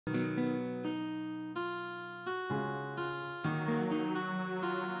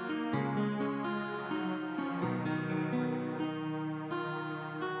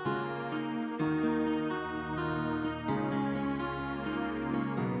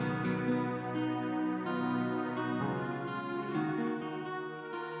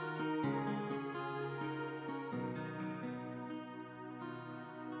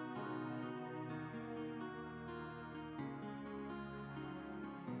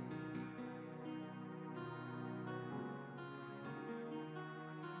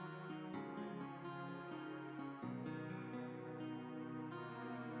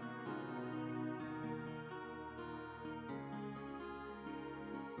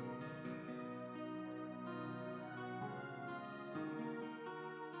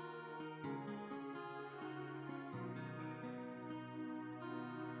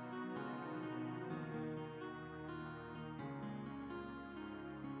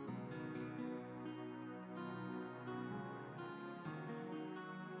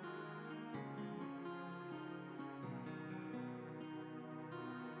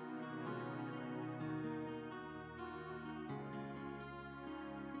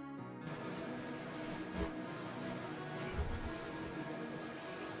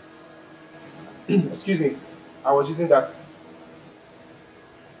Excuse me. I was using that.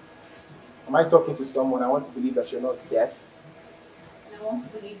 Am I talking to someone? I want to believe that you're not deaf. And I want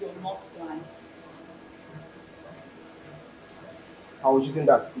to believe you're not blind. I was using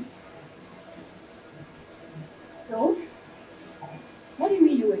that, please. So? What do you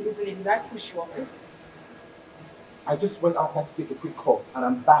mean you were using it? Did I push you off it? I just went outside to take a quick call and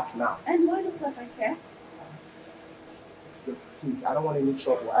I'm back now. And do I look like I care? Look, please, I don't want any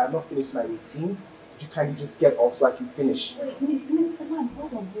trouble. I have not finished my routine. Could you kindly just get off so I can finish? Wait, Mr. Man,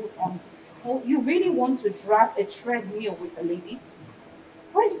 hold on. Oh, you really want to drag a treadmill with a lady?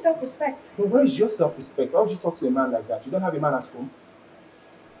 Where's your self-respect? Well, where is your self-respect? Why would you talk to a man like that? You don't have a man at home?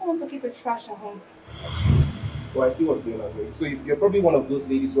 Who wants to keep your trash at home? Well, I see what's going on here. So you're probably one of those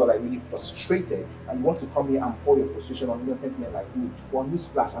ladies who are like really frustrated and you want to come here and pour your frustration on innocent men like me. Well,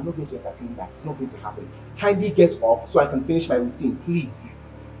 newsflash, I'm not going to entertain that. It's not going to happen. Kindly get off so I can finish my routine, please.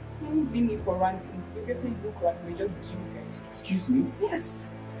 Don't blame me for ranting. You guys look like we're just jilted. Excuse me? Yes.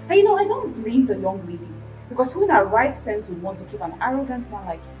 And you know, I don't blame the young lady. Because who in her right sense would want to keep an arrogant man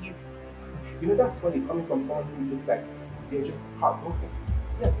like you? You know, that's funny coming from someone who looks like they're just heartbroken.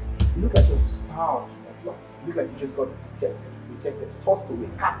 Yes, you look like you're starved of love. You look like you just got rejected, tossed away,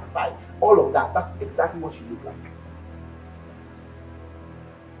 cast aside. All of that. That's exactly what you look like.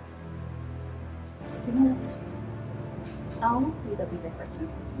 You know what? I'll be the bigger person.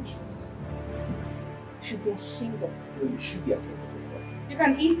 You should be ashamed of yourself. So you should be ashamed of yourself. You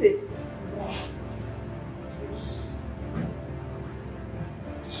can eat it.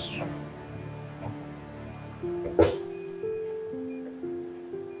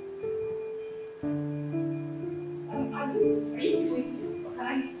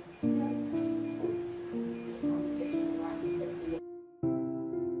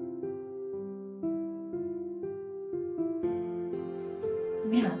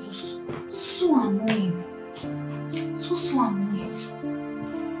 Men are just so annoying. So annoying.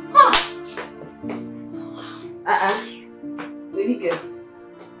 Baby girl.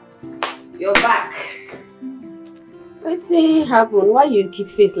 You're back. What's happen? Why you keep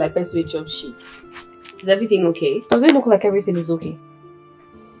face like person with job sheets? Is everything okay? Does it look like everything is okay?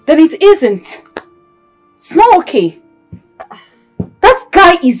 Then it isn't. It's not okay. That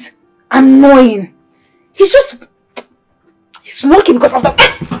guy is annoying. He's lucky because of the...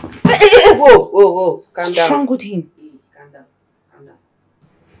 Whoa. Calm down. Strangled him. Calm down.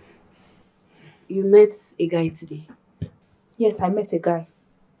 You met a guy today? Yes, I met a guy.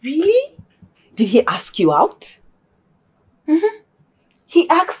 Really? Did he ask you out? He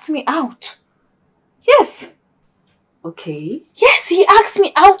asked me out. Yes. Okay. Yes, he asked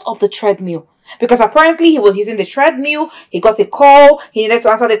me out of the treadmill. Because apparently he was using the treadmill, he got a call, he needed to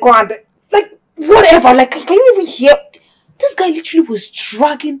answer the call and like, whatever. Like, can you even hear? This guy literally was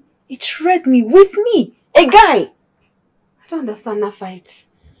dragging a treadmill with me. A guy. I don't understand that fight.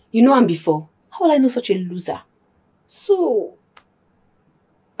 You know him before. How will I know such a loser? So...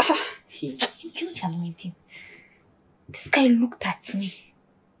 You know the annoying thing? This guy looked at me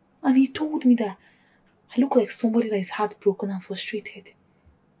and he told me that I look like somebody that is heartbroken and frustrated.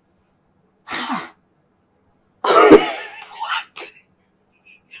 What?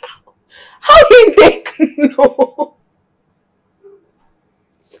 How did they know?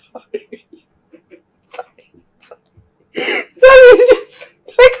 Sorry, it's just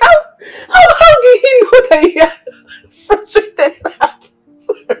like how did he know that you're frustrated?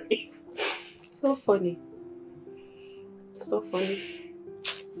 Sorry. So funny. So funny.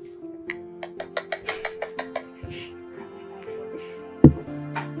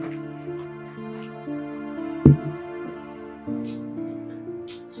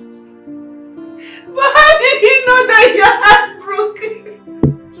 But how did he know that your heart's broken?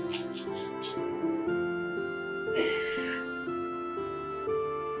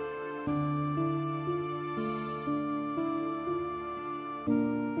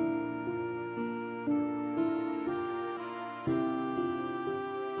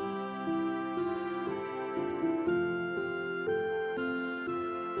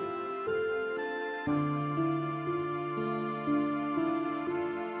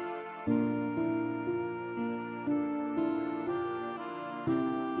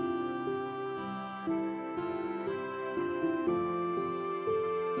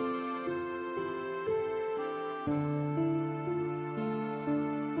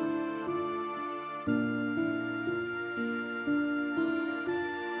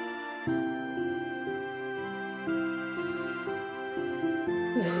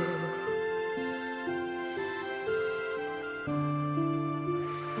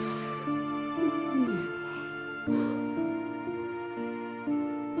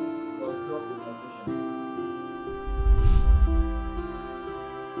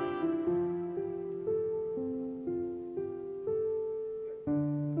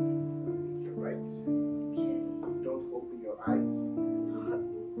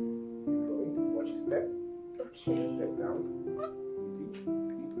 Okay. Just step down. Easy,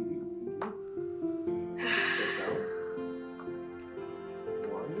 easy, easy, easy. Step down.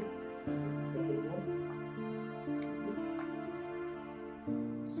 One. Second one.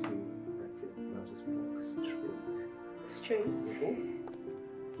 Easy. Two. That's it. Now just walk straight. Straight. Okay.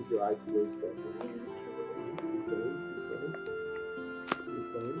 Keep your eyes closed. Keep going. Keep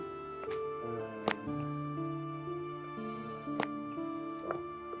going. Stop.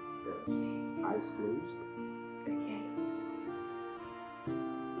 Yes. Eyes closed. Okay.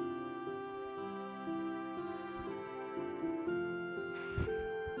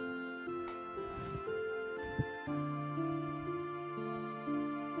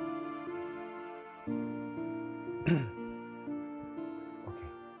 Okay,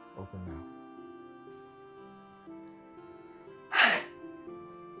 open now.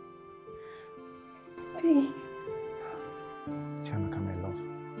 Babe. Chiamaka, my love.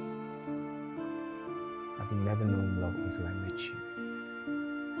 I've never known love until I met you.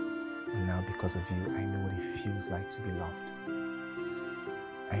 And now because of you, I know what it feels like to be loved.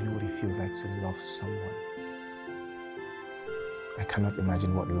 I know what it feels like to love someone. I cannot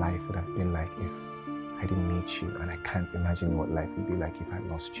imagine what life would have been like if I didn't meet you, and I can't imagine what life would be like if I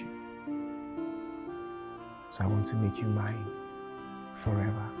lost you. So I want to make you mine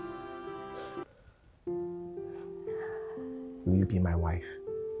forever. Will you be my wife?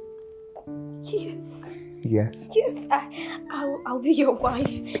 Yes. Yes. Yes, I'll be your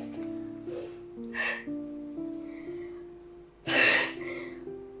wife.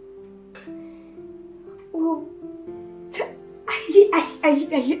 Oh,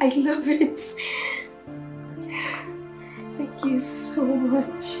 I love it. Thank you so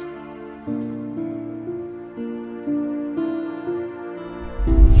much.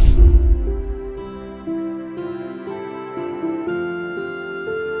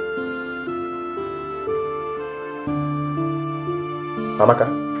 Amaka.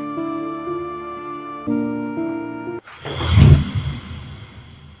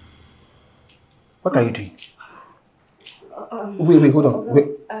 What are you doing? Wait, hold on. Wait.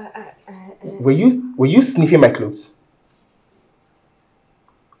 Were you sniffing my clothes?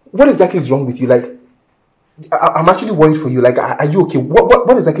 What exactly is wrong with you? Like, I'm actually worried for you. Like, are you okay?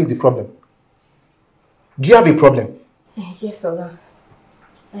 What exactly is the problem? Do you have a problem? Yes, Oga.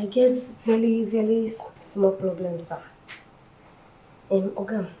 I get very, very small problems, sir.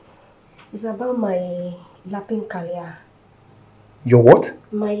 Oga, it's about my lapping career. Your what?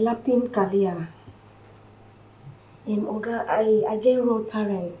 My lapping career. Oga, I get raw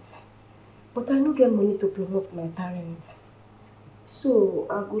talent, but I don't get money to promote my talent. So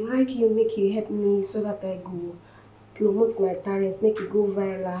I would like make you help me so that I go promote my talents, make it go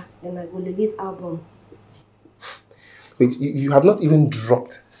viral, then I go release album. Wait, you have not even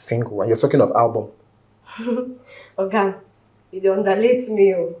dropped single and you're talking of album. Oga, you don't underrate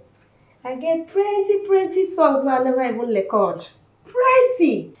me. I get plenty songs where I never even record.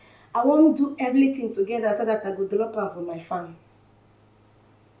 Plenty! I want to do everything together so that I go develop them for my fan.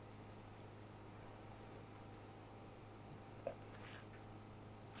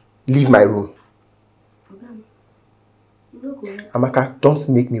 Leave my room. Oga, you no go. Amaka, don't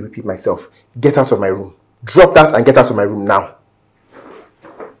make me repeat myself. Get out of my room. Drop that and get out of my room now.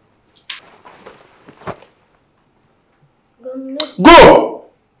 Go!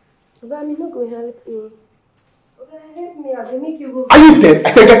 Oga, I'm not going to help you. Oga, help me. I will make you go. Are you deaf?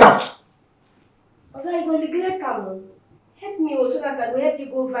 I said get out. Oga, you go regret come. Help me so that I will help you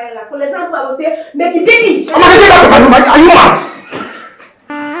go viral. For example, I will say, make it baby. Amaka, get out of my room. Are you mad?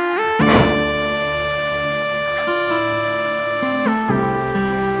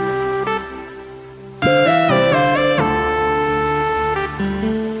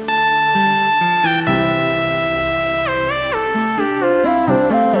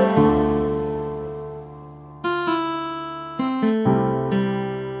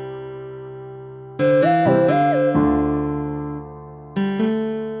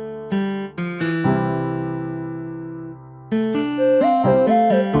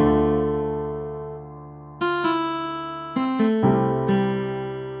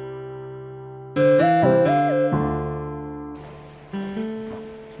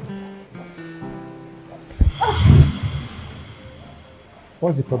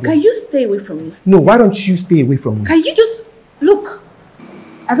 What's the problem? Can you stay away from me? No, why don't you stay away from me? Can you just look?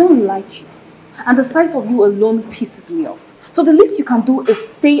 I don't like you. And the sight of you alone pisses me off. So the least you can do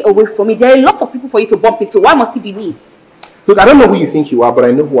is stay away from me. There are a lot of people for you to bump into. Why must it be me? Look, I don't know who you think you are, but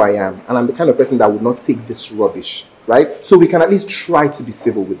I know who I am. And I'm the kind of person that would not take this rubbish, right? So we can at least try to be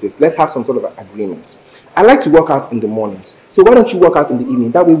civil with this. Let's have some sort of agreement. I like to work out in the mornings. So why don't you work out in the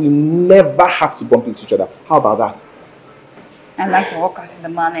evening? That way we never have to bump into each other. How about that? I like to work out in the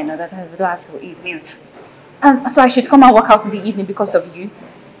morning, or that we don't have to evening. So I should come and work out in the evening because of you.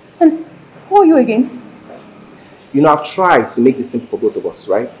 And who are you again? You know, I've tried to make this simple for both of us,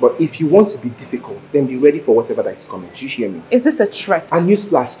 right? But if you want to be difficult, then be ready for whatever that is coming. Do you hear me? Is this a threat? And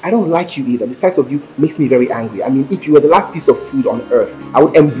newsflash, I don't like you either. The sight of you makes me very angry. I mean, if you were the last piece of food on earth, I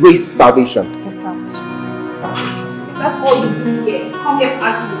would embrace starvation. Get out. That's all you do here. Come here to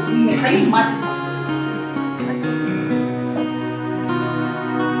argue with women. Can you imagine this?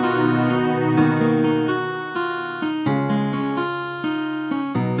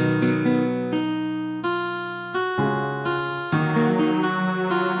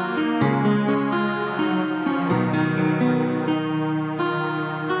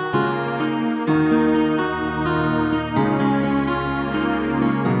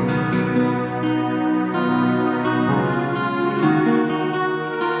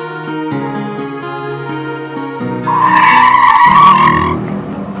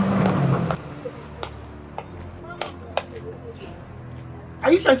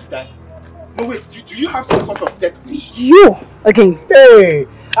 Are you trying to die? No, wait, do you have some sort of death wish? You again? Hey,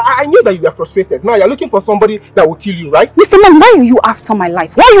 I knew that you were frustrated. Now you're looking for somebody that will kill you, right? Mr. Man, why are you after my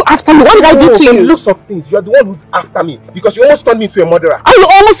life? Why are you after me? What did I do to From you? the looks of things, you're the one who's after me because you almost turned me into a murderer. Oh, you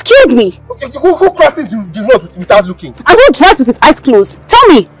almost killed me. Who crosses the road without looking? And who drives with his eyes closed? Tell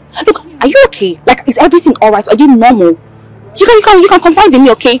me. Look, are you okay? Like, is everything alright? Are you normal? You can confide in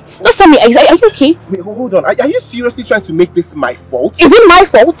me, okay? Just tell me, are you okay? Wait, hold on. Are you seriously trying to make this my fault? Is it my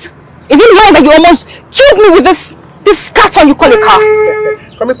fault? Is it mine that you almost killed me with this scatter you call a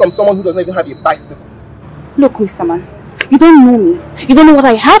car? Coming from someone who doesn't even have a bicycle. Look, Mr. Man, you don't know me. You don't know what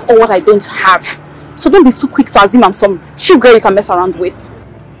I have or what I don't have. So don't be too quick to assume I'm some cheap girl you can mess around with.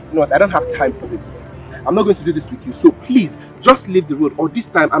 You know what? I don't have time for this. I'm not going to do this with you. So please, just leave the road. Or this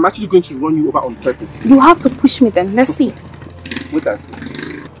time, I'm actually going to run you over on purpose. You have to push me then. Let's see. Wait and see.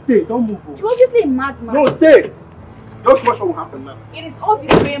 Stay, don't move. You're obviously a madman. No, stay. Just watch what will happen now. It is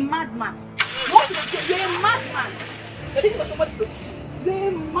obvious you're a madman. What is it? You're a madman. You're looking for somebody to... You're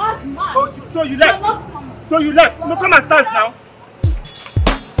a madman. So you left? So you left? No, come and stand now.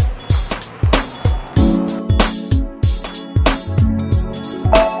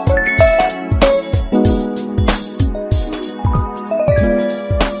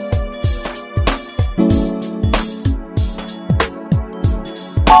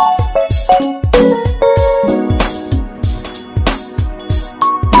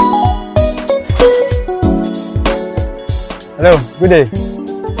 Hello, good day.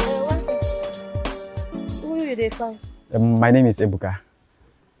 Who are they from? My name is Ebuka.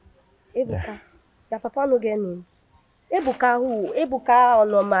 Ebuka. Yeah. Your papa no get name. Ebuka who? Ebuka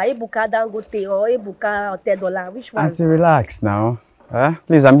Onoma, Ebuka Dangote, or Ebuka Otedola? Which one? Auntie, relax now.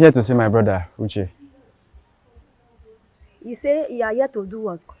 Please, I'm here to see my brother, UCHE. You say you are here to do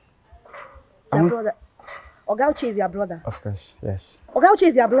what? Your brother. Oga UCHE is your brother. Of course, yes. Oga UCHE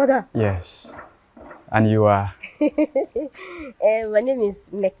is your brother. Yes. And you are? My name is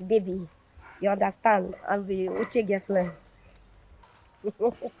Meki Baby. You understand? I'm the UCHE girlfriend.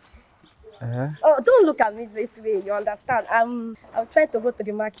 Oh, don't look at me this way. You understand? I'm trying to go to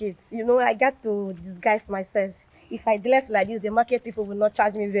the market. You know, I got to disguise myself. If I dress like this, the market people will not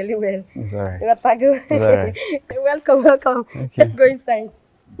charge me very well. It's alright. It's alright. Welcome, welcome. Okay. Let's go inside.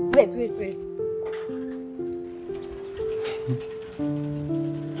 Wait.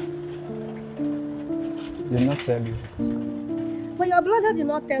 You did not tell me. But your brother did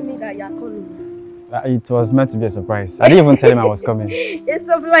not tell me that you are coming. It was meant to be a surprise. I didn't even tell him I was coming. It's a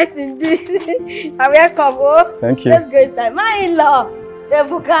surprise indeed. I welcome. Oh. Thank you. Let's go inside. My in-law,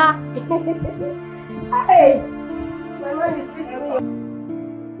 Ebuka. Hey, my man is with me.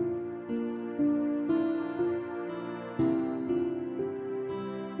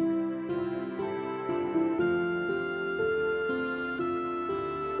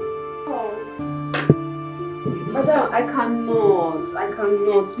 Madam, I cannot.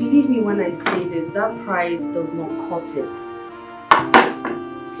 Believe me when I say this, that price does not cut it.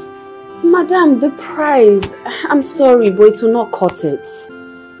 Madam, the price, I'm sorry, but it will not cut it.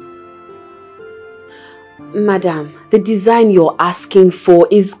 Madam, the design you're asking for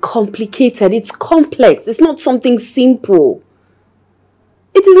is complicated, it's complex, it's not something simple.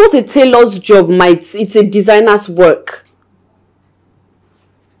 It is not a tailor's job, it's a designer's work.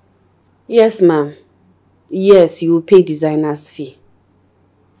 Yes, ma'am. Yes, you will pay designer's fee.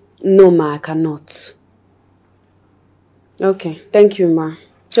 No, ma, I cannot. Okay, thank you, ma.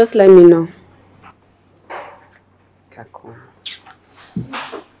 Just let me know. Kako.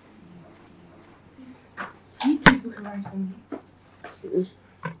 Alright, for me.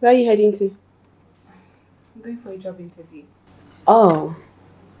 Where are you heading to? I'm going for a job interview. Oh.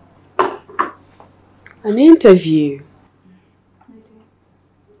 An interview?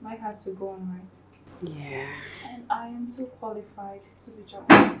 Mike has to go on, right? Yeah. And I am too qualified to be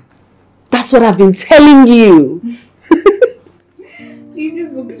jobless. That's what I've been telling you. Please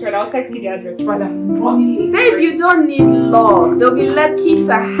just book this right. I'll text you the address. Father, I'm running late. Babe, you don't need luck. They'll be lucky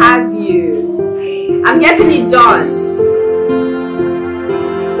to have you. I'm getting it done.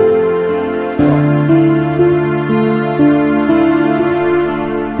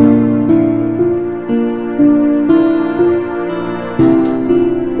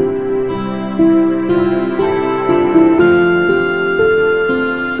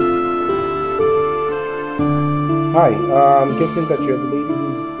 Hi, I'm guessing that you're the lady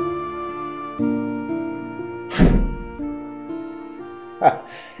who's...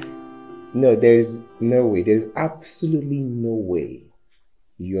 No, there's no way. There's absolutely no way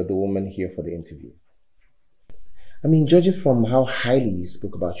you're the woman here for the interview. I mean, judging from how highly you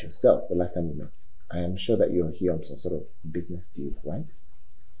spoke about yourself the last time we met, I am sure that you're here on some sort of business deal, right?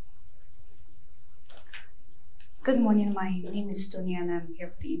 Good morning, my name is Tonya and I'm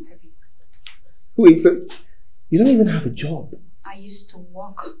here for the interview. Wait, so you don't even have a job? I used to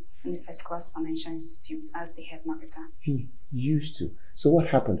work in the First Class Financial Institute as the head marketer. You used to? So what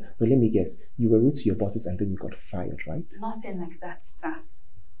happened? Well, let me guess. You were rude to your bosses and then you got fired, right? Nothing like that, sir.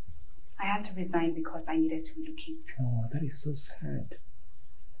 I had to resign because I needed to relocate. Oh, that is so sad.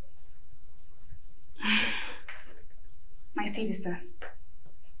 My CV, sir.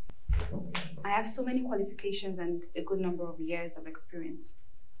 I have so many qualifications and a good number of years of experience.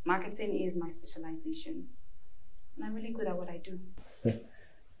 Marketing is my specialization. And I'm really good at what I do.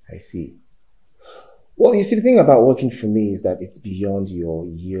 I see. Well, you see, the thing about working for me is that it's beyond your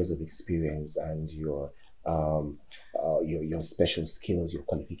years of experience and your special skills, your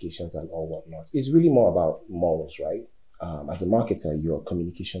qualifications and all whatnot. It's really more about morals, right? As a marketer, your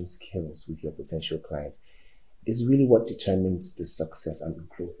communication skills with your potential clients is really what determines the success and the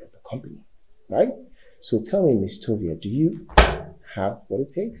growth of the company, right? So tell me, Miss Tovia, do you have what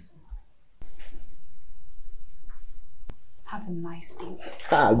it takes? Have a nice day.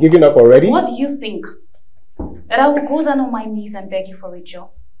 Giving up already? What do you think? That I will go down on my knees and beg you for a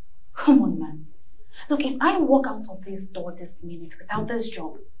job? Come on, man. Look, if I walk out of this door this minute without this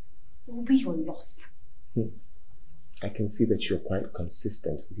job, it will be your loss. I can see that you're quite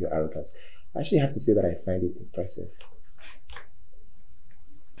consistent with your arrogance. I actually have to say that I find it impressive.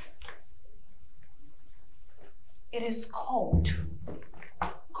 It is called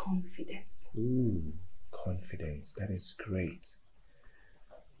confidence. Ooh, confidence. That is great.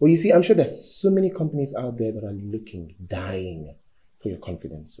 Well, you see, I'm sure there's so many companies out there that are looking, dying for your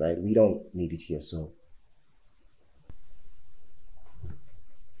confidence, right? We don't need it here, so.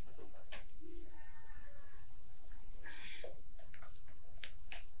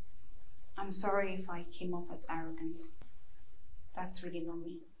 I'm sorry if I came off as arrogant. That's really not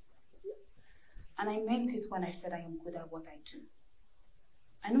me. And I meant it when I said I am good at what I do.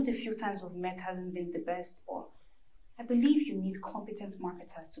 I know the few times we've met hasn't been the best, but I believe you need competent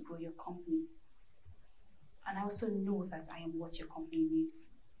marketers to grow your company. And I also know that I am what your company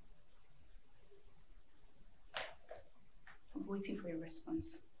needs. I'm waiting for your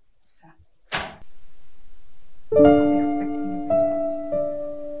response, sir. I'm expecting your response.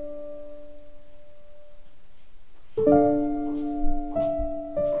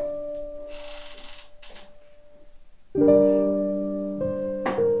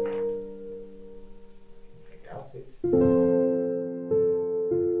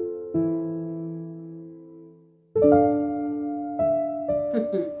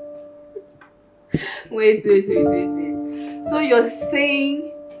 Wait. So you're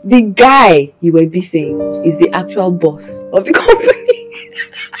saying the guy you were beefing is the actual boss of the company?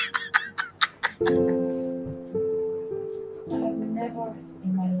 I've never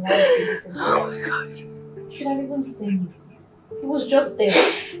in my life been this impressed. Oh my God. Should have even seen him. He was just there,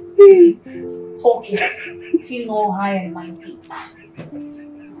 see, talking, feeling all high and mighty.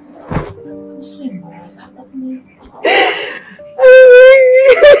 I'm so embarrassed. I've gotten it.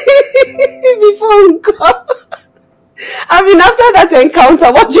 Before God. I mean, after that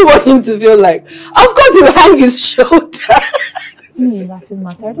encounter, what do you want him to feel like? Of course, he'll hang his shoulder. You're laughing,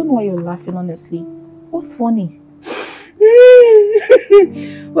 Matter. I don't know why you're laughing, honestly. What's funny?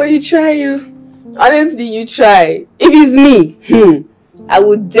 Well, you try, you. Honestly, you try. If it's me, I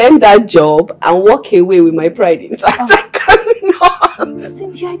would damn that job and walk away with my pride intact. I cannot.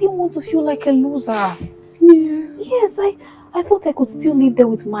 Cynthia, I didn't want to feel like a loser. Yeah. Yes, I thought I could still live there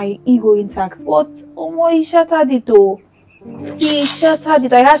with my ego intact, but he shattered it though. He shattered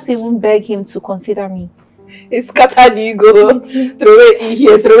it. I had to even beg him to consider me. He scattered the ego. Throw it E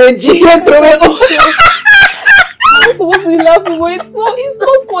here, throw it G here, throw it O. I'm supposed to be laughing, but it's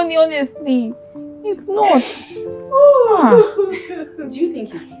not funny, honestly. It's not. Do you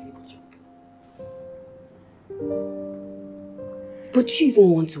think you can do the job? But do you even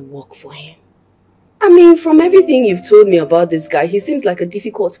want to work for him? I mean, from everything you've told me about this guy, he seems like a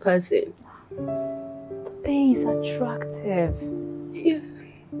difficult person. The pay is attractive. Yeah.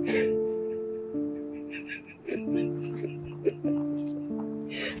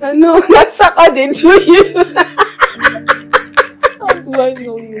 I know, that's how they do you. How do I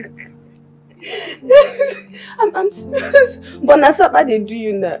know you? I'm serious. But that's how they do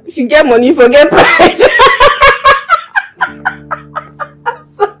you now. If you get money, you forget pride. I'm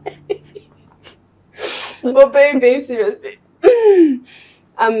sorry. But babe, seriously.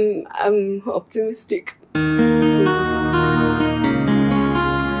 I'm optimistic.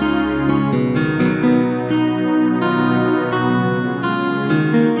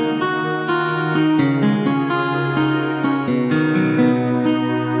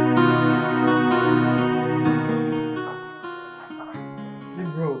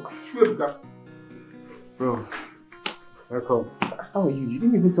 Bro, welcome. How are you? You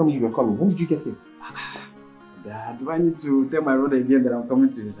didn't even tell me you were coming. When did you get here? Dad, do I need to tell my brother again that I'm coming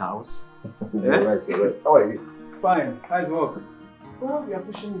to his house? You're right, you're right. How are you? Fine. How's work? Well, we are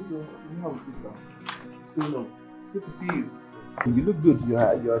pushing it to how it is now. What's going on? It's good to see you. You look good. You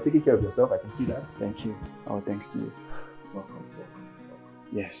are taking care of yourself. I can see that. Thank you. Oh, thanks to you. Welcome.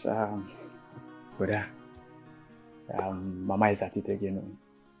 Yes, brother. Mama is at it again.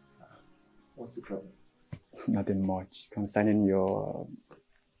 What's the problem? Nothing much concerning your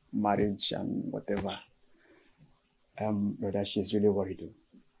marriage and whatever. Brother, she's really worried. Though.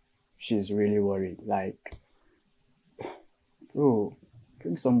 She's really worried. Like, bro,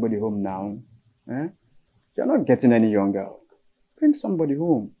 bring somebody home now. Eh? You're not getting any younger. Bring somebody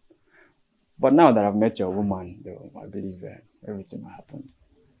home. But now that I've met your woman, though, I believe everything will happen.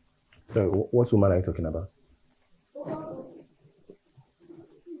 So, what woman are you talking about?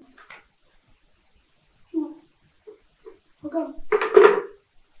 Okay.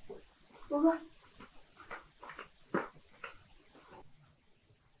 Okay.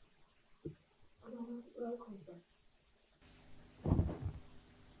 Welcome, sir.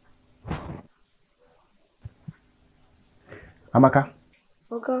 Amaka,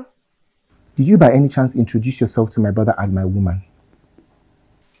 Okay. did you by any chance introduce yourself to my brother as my woman?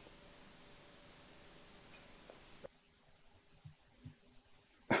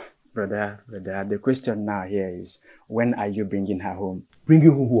 Brother, the question now here is, when are you bringing her home?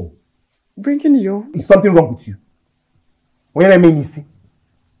 Bringing who home? Bringing you. Is something wrong with you? When I mean you see?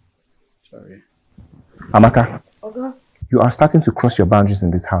 Sorry. Amaka, Okay. you are starting to cross your boundaries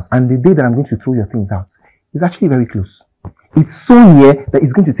in this house, and the day that I'm going to throw your things out is actually very close. It's so near that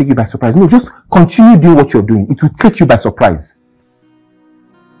it's going to take you by surprise. No, just continue doing what you're doing. It will take you by surprise.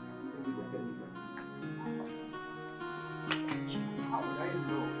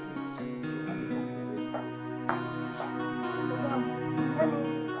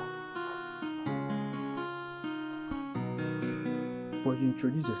 But you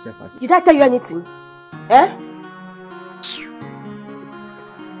introduce yourself as... Did I tell you anything? Eh?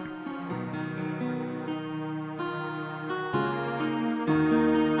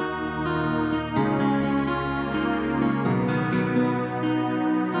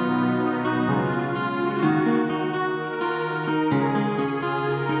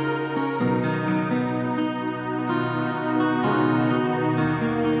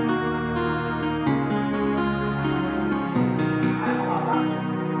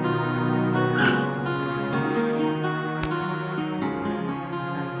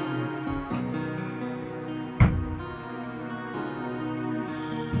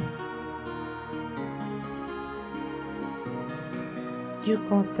 You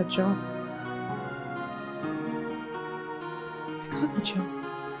got the job. I got the job.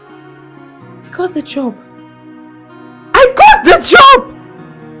 I got the job. I got the job!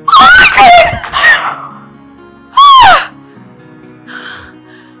 Oh my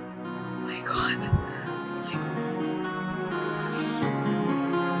God.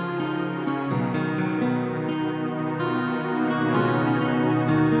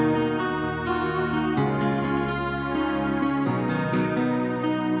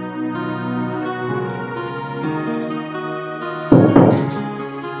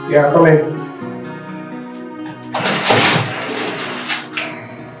 Yeah, come in.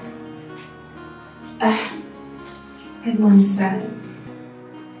 Good morning. Sir,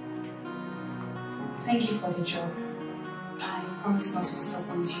 thank you for the job. I promise not to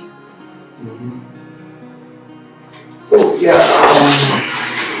disappoint you. Oh, yeah.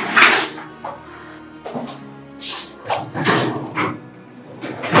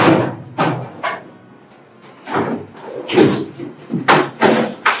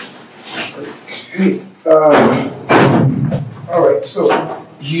 Alright, so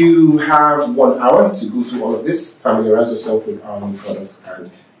you have 1 hour to go through all of this, familiarize yourself with our new products,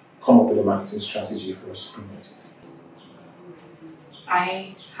 and come up with a marketing strategy for us to promote it.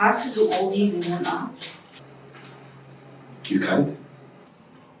 I have to do all these in 1 hour? You can't?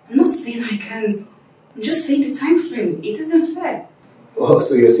 I'm not saying I can't. I'm just saying the time frame. It isn't fair. Oh,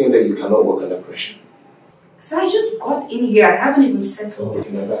 so you're saying that you cannot work under pressure? So I just got in here. I haven't even settled. Okay,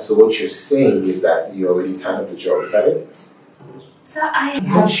 Nnebe. So what you're saying is that you're already tired of the job, is that it? Sir, I have...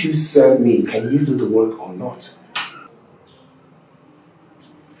 Don't you serve me. Can you do the work or not?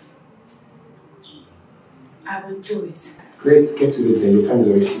 I will do it. Great, get to it then. Your time is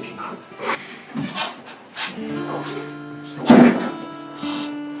already ticking.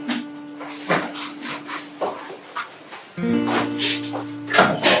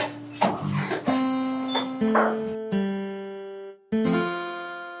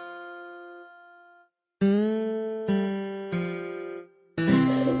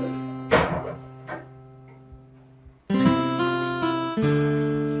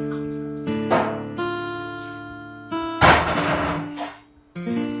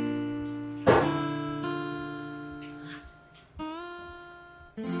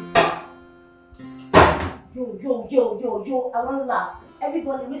 Yo, I won't laugh.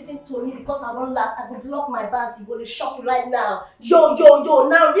 Everybody listen to me because I won't laugh. I will block my bars. He will shock you right now. Yo,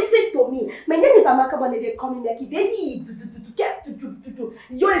 now listen to me. My name is Okagbue. They call me Neki. Baby,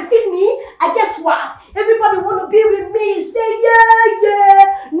 yo, you feel me? I guess what? Everybody want to be with me. Say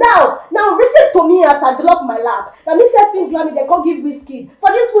yeah. Now listen to me as I drop my lap. Now me first thing Grammy, they can't give whiskey. For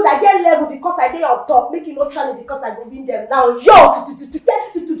this food, I get level because I get on top. Make you not try me because I go win them. Now, yo,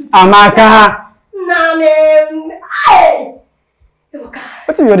 Amaka! Nah, man. Hey!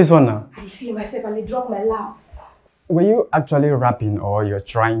 What's in this one now? I feel myself and they drop my laughs. Were you actually rapping or you're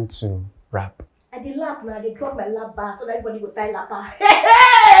trying to rap? I did lap now, they drop my lap bar so that everybody will tie lap bar.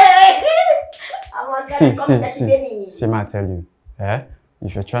 See, ma, I tell you,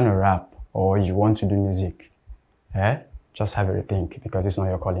 if you're trying to rap or you want to do music, just have a rethink because it's not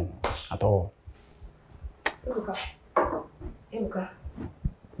your calling at all.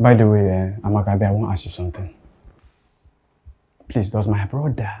 By the way, Amaka, I want to ask you something. Please, does my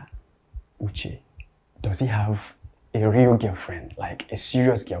brother, UCHE, does he have a real girlfriend, like a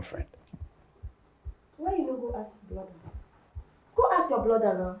serious girlfriend? Why you don't go ask your brother? Go ask your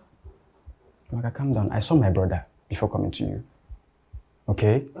brother now. Amaka, calm down. I saw my brother before coming to you.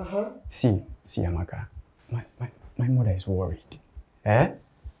 Okay? See, Amaka, my mother is worried. My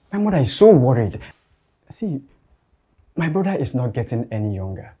mother is so worried. See, my brother is not getting any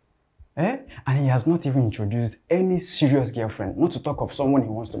younger. And he has not even introduced any serious girlfriend, not to talk of someone he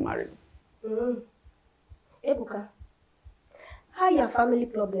wants to marry. Ebuka, how your family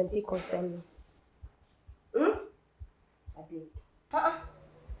problem take concern me?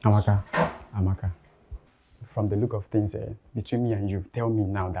 Amaka, from the look of things between me and you, tell me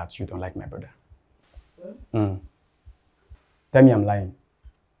now that you don't like my brother. Tell me I'm lying.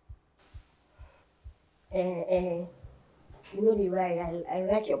 You know the right, I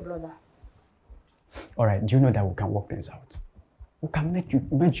like your brother. Alright, do you know that we can work things out? We can make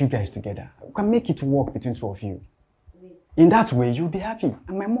you guys together. We can make it work between two of you. Wait. In that way, you'll be happy.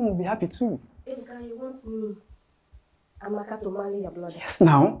 And my mom will be happy too. Ebuka, you want me, Amaka, to marry your brother? Yes,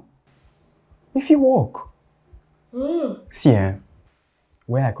 now. If you work. See,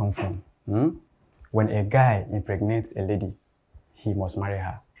 where I come from, when a guy impregnates a lady, he must marry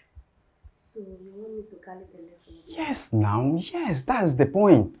her. So you want me to carry the letter? Yes, now. Yes, that's the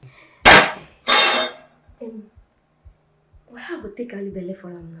point. How would take Alibele for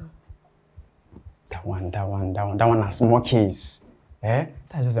him now? That one has more case.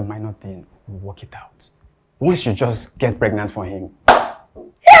 That's just a minor thing. We'll work it out. Once you just get pregnant for him. Hell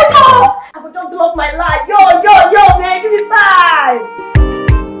no! I would just block my life. Yo, man, give me 5!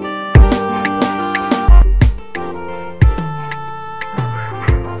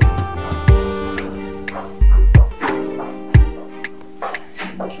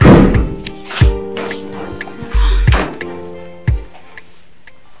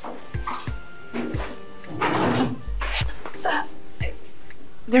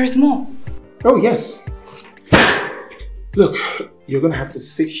 There is more. Oh, yes. Look, you're going to have to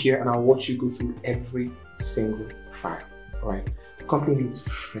sit here and I'll watch you go through every single file. Alright? The company needs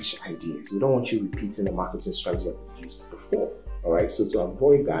fresh ideas. We don't want you repeating the marketing strategy that we used before. Alright? So to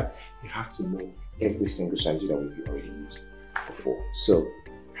avoid that, you have to know every single strategy that we've already used before. So,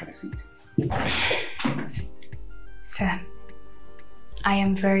 have a seat. Sir, I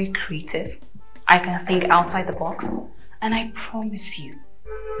am very creative. I can think outside the box. And I promise you,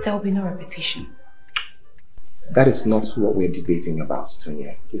 there will be no repetition. That is not what we're debating about,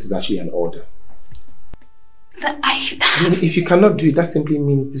 Tonya. This is actually an order. Sir, I mean, if you cannot do it, that simply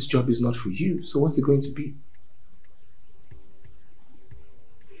means this job is not for you. So what's it going to be?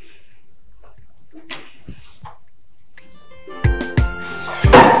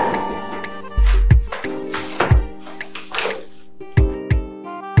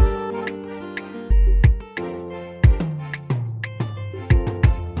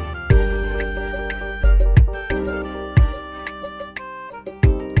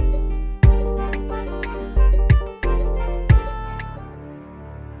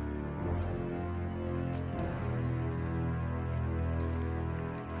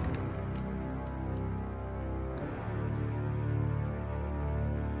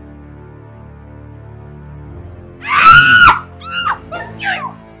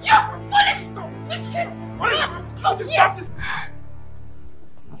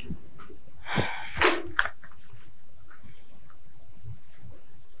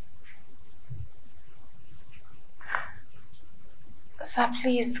 Sir,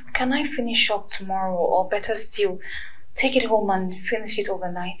 please, can I finish up tomorrow, or better still, take it home and finish it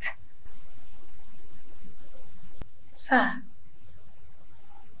overnight? Sir.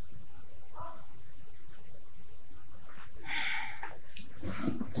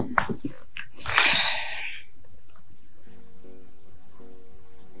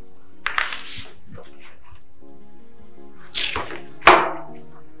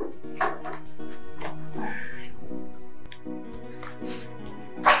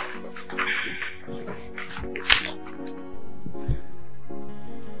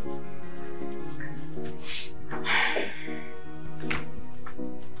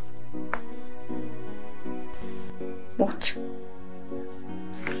 What?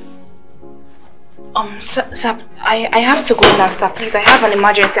 Sir, I have to go now, sir. Please, I have an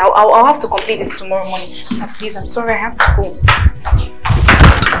emergency. I'll have to complete this tomorrow morning. Sir, please, I'm sorry, I have to go.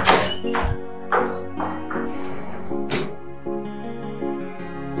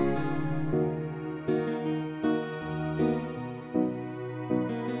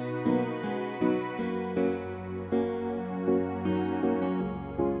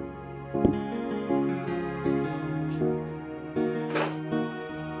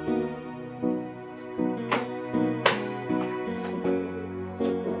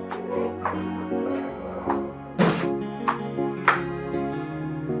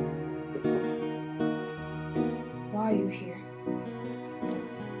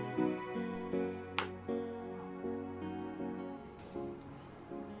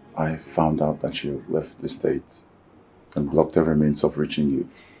 I found out that you left the state and blocked every means of reaching you.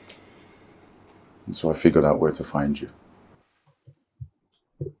 And so I figured out where to find you.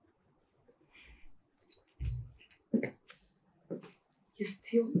 You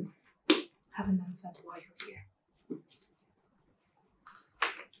still haven't answered why you're here.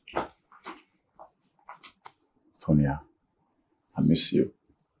 Tonya, I miss you.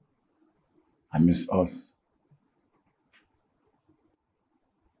 I miss us.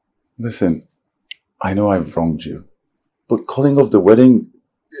 Listen, I know I've wronged you, but calling off the wedding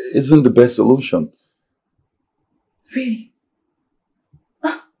isn't the best solution. Really?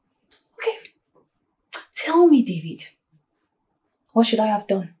 Okay. Tell me, David. What should I have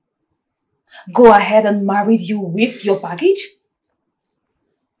done? Go ahead and marry you with your baggage?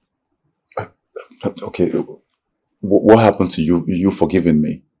 Okay, what happened to you? You forgiving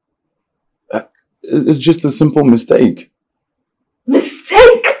me? It's just a simple mistake.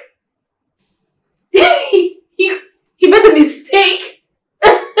 Mistake? He made a mistake?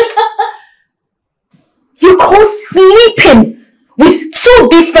 You call sleeping with two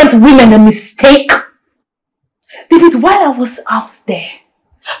different women a mistake? David, while I was out there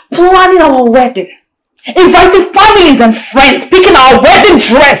planning our wedding, inviting families and friends, picking our wedding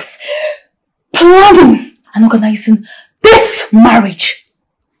dress, planning and organizing this marriage,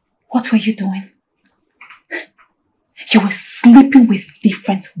 what were you doing? You were sleeping with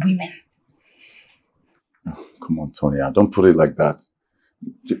different women. Oh, come on, Tonya, don't put it like that.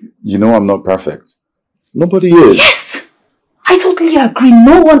 You know I'm not perfect. Nobody is. Yes, I totally agree.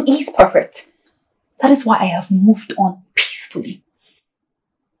 No one is perfect. That is why I have moved on peacefully.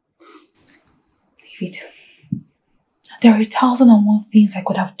 David, there are 1,001 things I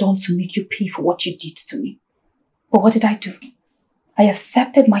could have done to make you pay for what you did to me. But what did I do? I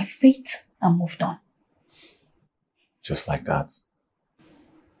accepted my fate and moved on. Just like that.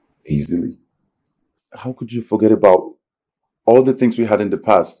 Easily. How could you forget about all the things we had in the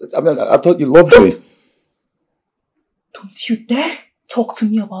past? I mean, I thought you loved me. Don't you dare talk to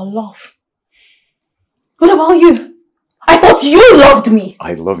me about love. What about you? I thought you loved me.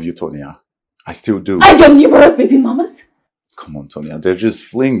 I love you, Tonya. I still do. And your numerous baby mamas? Come on, Tonya. They're just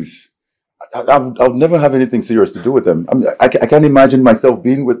flings. I would never have anything serious to do with them. I mean, I can't imagine myself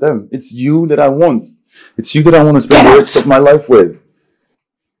being with them. It's you that I want. It's you that I want to spend the rest of my life with.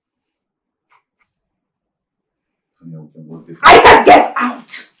 Tonya, we can work this out. I said get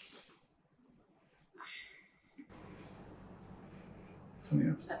out!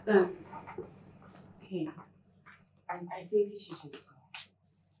 Tonya. Hey, I think you should just go.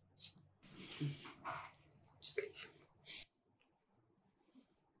 Please. Just leave.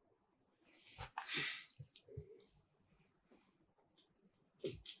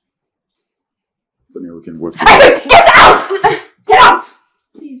 Tonya, we can work this I said get out! Get out!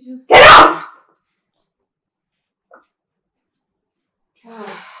 Please just get out!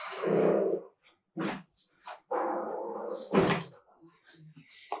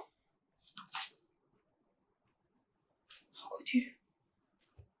 How could you?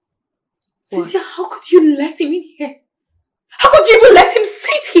 What? Cynthia, how could you let him in here? How could you even let him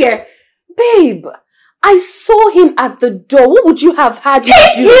sit here? Babe, I saw him at the door. What would you have had him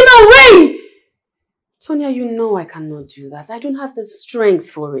Take do? him away! Tonya, you know I cannot do that. I don't have the strength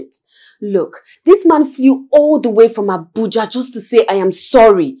for it. Look, this man flew all the way from Abuja just to say I am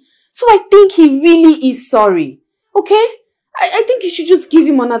sorry. So I think he really is sorry. Okay? I think you should just give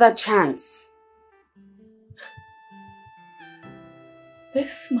him another chance.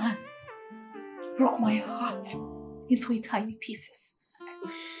 This man broke my heart into tiny pieces.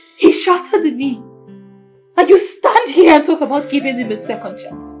 He shattered me. And you stand here and talk about giving him a second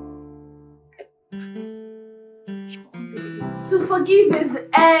chance. To forgive is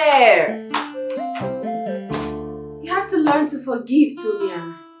air. You have to learn to forgive,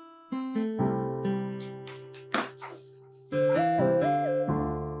 Tonya.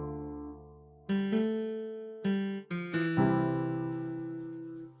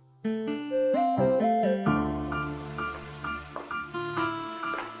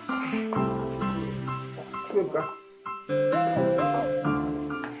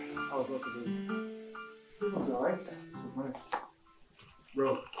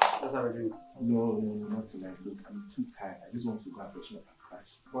 Bro, that's how we're doing. No, not tonight. Look, I'm too tired. I just want to go and freshen up and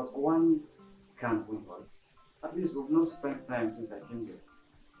crash. But one can't win for it. At least we've not spent time since I came here.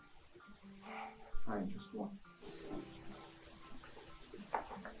 Fine, just one.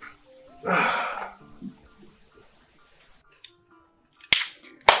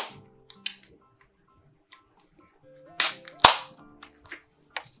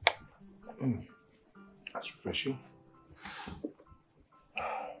 That's refreshing.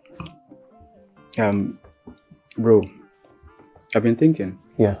 Bro, I've been thinking.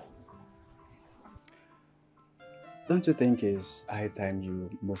 Yeah. Don't you think it's high time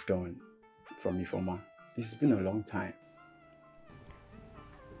you moved on from Ifoma? It's been a long time.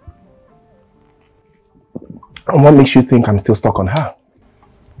 And what makes you think I'm still stuck on her?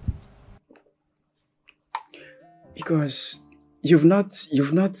 Because you've not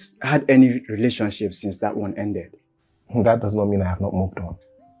had any relationship since that one ended. That does not mean I have not moved on.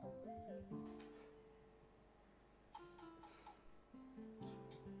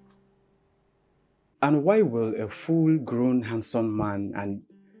 And why will a full-grown, handsome man and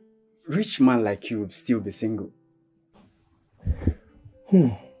rich man like you still be single?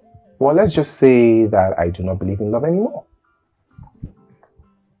 Well, let's just say that I do not believe in love anymore.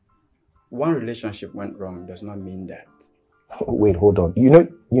 One relationship went wrong does not mean that. Wait, hold on. You know,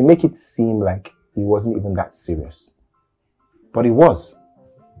 you make it seem like he wasn't even that serious. But he was.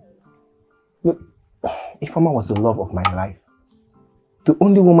 Look, Ifoma was the love of my life. The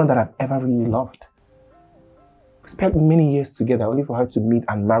only woman that I've ever really loved. We spent many years together only for her to meet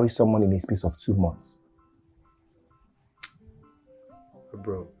and marry someone in a space of 2 months.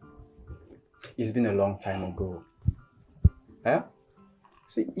 Bro, it's been a long time ago. Eh?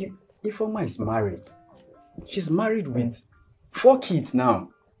 See, Ifoma is married. She's married with 4 kids now.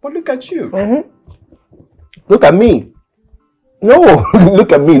 But look at you. Look at me. No,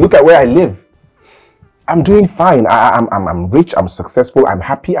 look at me. Look at where I live. I'm doing fine. I'm rich. I'm successful. I'm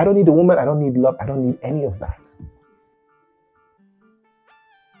happy. I don't need a woman. I don't need love. I don't need any of that.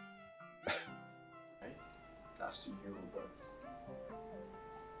 That's to you, but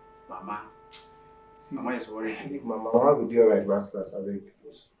Mama. See, Mama is worried. Mama will do alright, masters. I think.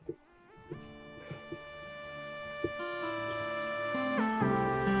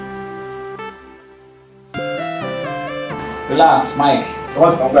 Relax, Mike.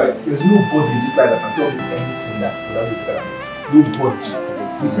 There's nobody in this life that can tell me anything that's gonna be better than this. Nobody.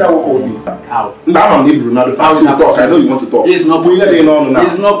 You see that what called me? How? Now I'm the Ronaldo fan. You talk. I know you want to talk. It's not possible.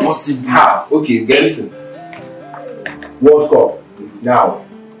 It's not possible. How? Okay, get it. World Cup. Now.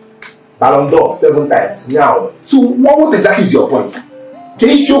 Ballon d'Or 7 times. Now. So what exactly is your point? Can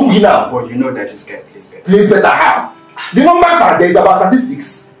you show me now? But you know that this guy plays better. Plays better how? The numbers are there. It's about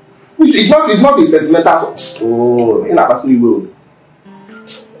statistics. Which is not a sentimental. Oh, in a personal world.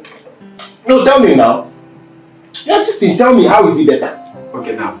 No, tell me now. Yeah, just tell me how is he better?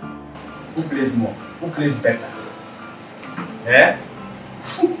 Okay, now. Who plays more? Who plays better? Eh?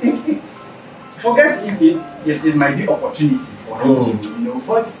 Forget it might be opportunity for him to, you know,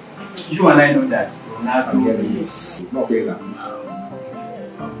 but you and I know that Ronaldo is not playing that.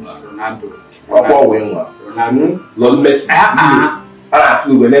 Ronaldo. Lord Messi.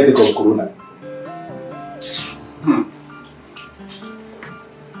 We were next to Corona.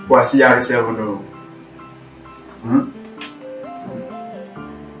 Was CR7 no?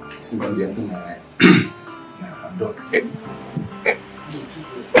 Somebody I'm doing right. I'm done.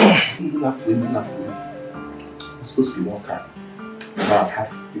 Enough. I'm supposed to be 1 car. Now I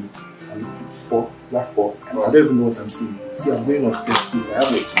have 4. I don't even know what I'm seeing. See, I'm going on to this place. I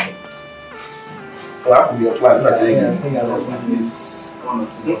have no time. Well, I have to be a plan. I think I love this 1 or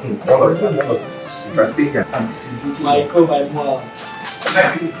 2. If I stay here, Michael, my mom.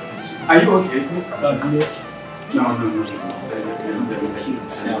 Are you okay? No.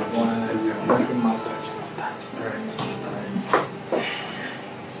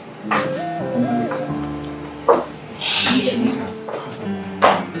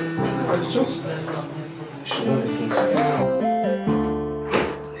 Just should not listen to you.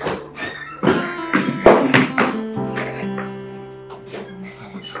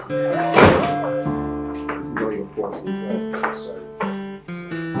 This is not your fault. Sorry.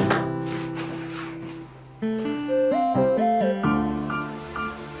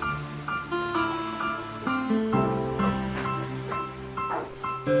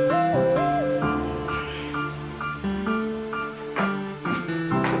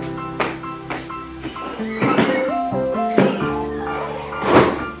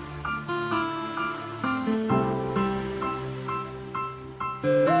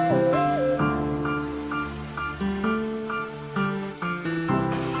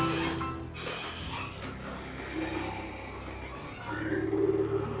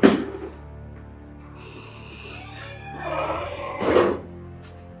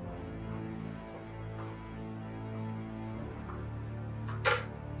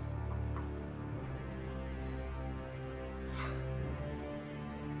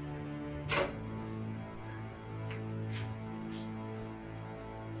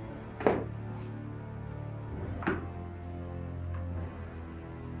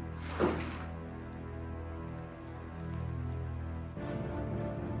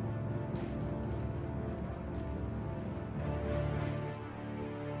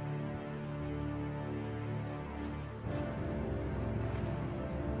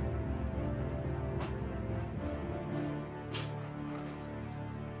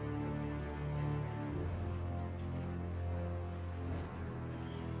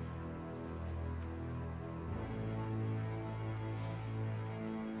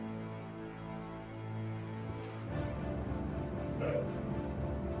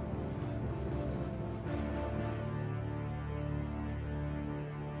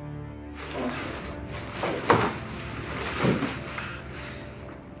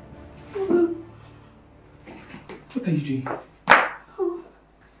 What are you doing?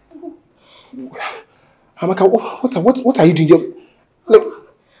 Amaka, what are you doing?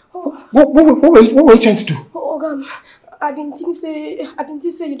 What were you trying to do? Oh, God, I didn't think say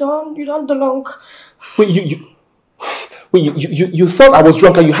you don't belong. Wait, you thought I was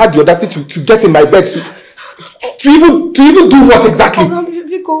drunk and you had the audacity to get in my bed to even do what exactly? Oh,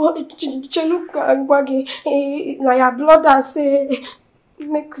 now your blood has say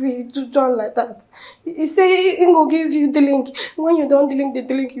make we do like that. He say he go give you the link. When you don't link the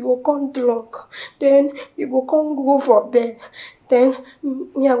link, you will come lock. Then you go for bed. Then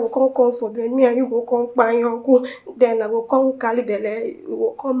me I go come for bed. Me and you go come buy your go. Then I go come carry belle. You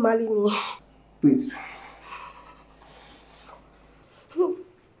go come marry me. Wait.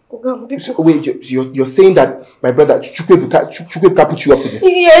 So, wait, you're saying that my brother Chukwuebuka put you up to this?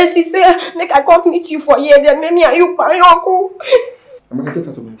 Yes, he said make I come meet you for here. Then me and you buy your go. I'm gonna get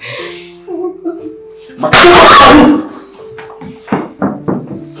out of my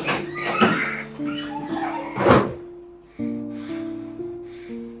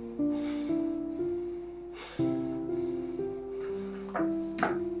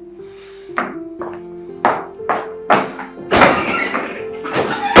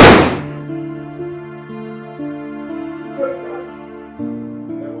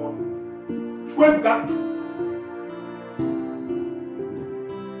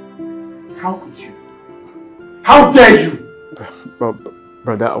How could you? How dare you?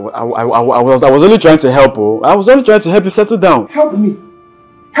 Brother, I was only trying to help. Oh. I was only trying to help you settle down. Help me.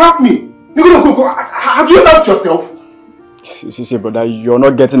 Help me. Go. Have you helped yourself? See, brother, you're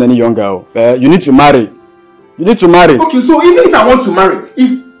not getting any younger. You need to marry. You need to marry. Okay, so even if I want to marry,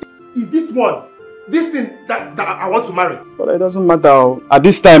 is this one, this thing that I want to marry? But it doesn't matter. At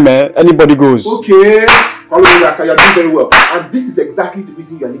this time, anybody goes. Okay, you're doing very well. And this is exactly the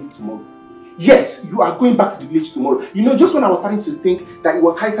reason you are leaving tomorrow. Yes, you are going back to the village tomorrow. You know, just when I was starting to think that it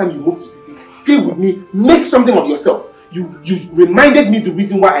was high time you moved to the city, stay with me, make something of yourself. You reminded me the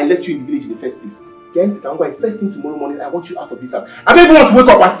reason why I left you in the village in the first place. First thing tomorrow morning, I want you out of this house. I don't even want to wake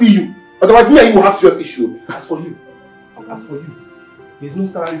up and see you. Otherwise, me and you will have serious issue. As for you, there's no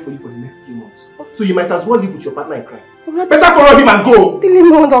salary for you for the next 3 months. So you might as well live with your partner and cry. Better follow him and go. Tell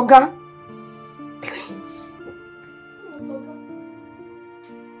him on, Oga.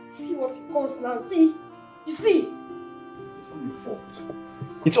 See what it costs now. See? You see? It's all your fault.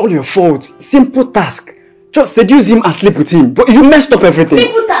 It's all your fault. Simple task. Just seduce him and sleep with him. But you messed up everything.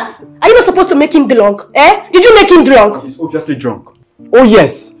 Simple task. Are you not supposed to make him drunk? Eh? Did you make him drunk? He's obviously drunk. Oh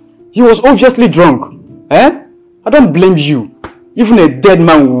yes. He was obviously drunk. Eh? I don't blame you. Even a dead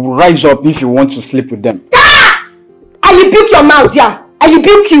man will rise up if you want to sleep with them. Ah! I rebuke your mouth, yeah. I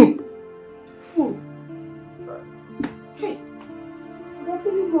rebuke you. Fool. Hey. What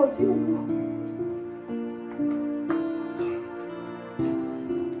do you want?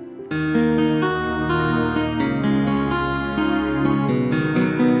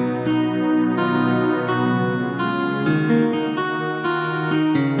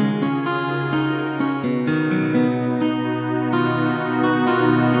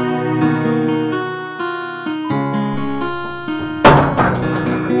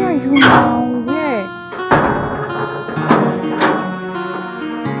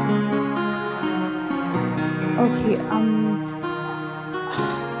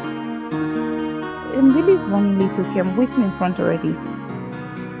 Okay, I'm waiting in front already.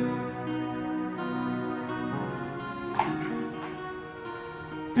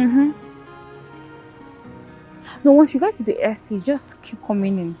 No, once you get to the estate, just keep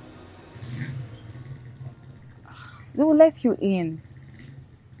coming in. They will let you in.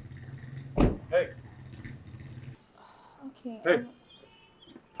 Hey. Okay. Hey.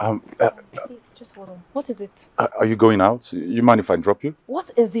 Please, just hold on. What is it? Are you going out? You mind if I drop you?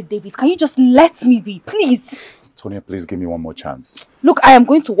 What is it, David? Can you just let me be, please? Tonya, please give me one more chance. Look, I am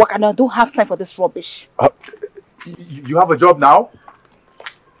going to work and I don't have time for this rubbish. You have a job now?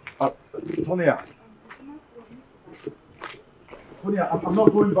 Tonya. Tonya, I'm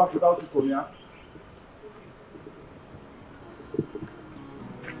not going back without you, Tonya.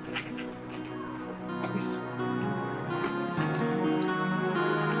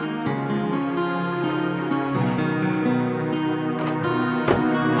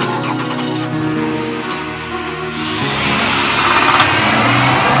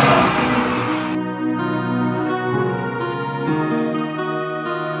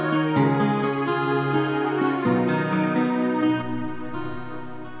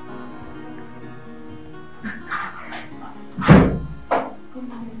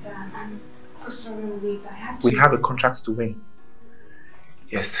 We have a contract to win.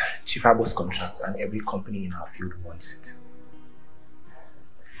 Yes, Chief Abo's contract, and every company in our field wants it.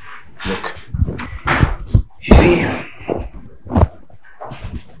 Look, you see,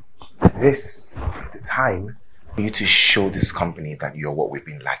 this is the time for you to show this company that you're what we've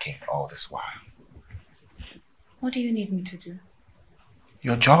been lacking all this while. What do you need me to do?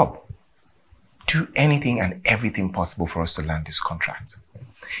 Your job. Do anything and everything possible for us to land this contract.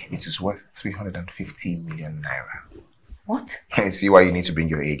 It is worth 350 million naira. What? See why you need to bring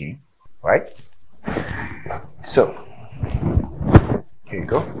your A game, right? So, here you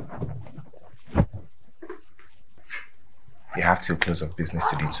go. You have till close of business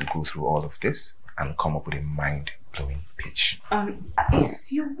today to go through all of this and come up with a mind-blowing pitch. If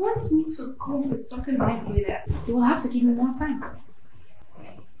you want me to come up with something mind-blowing, you will have to give me more time.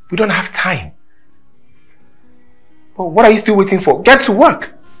 We don't have time. But what are you still waiting for? Get to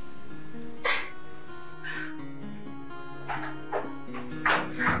work!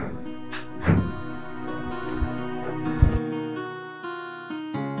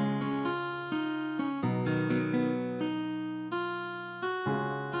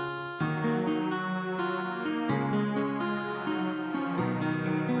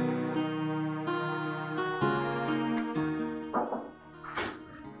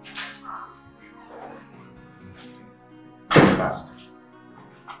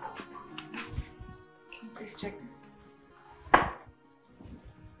 Please check this.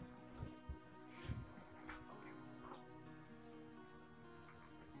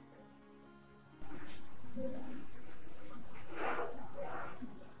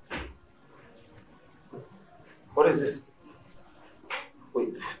 What is this?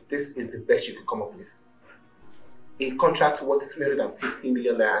 Wait, this is the best you could come up with. A contract worth 350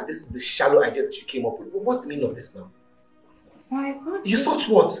 million naira, and this is the shallow idea that you came up with. What's the meaning of this now? So I thought You thought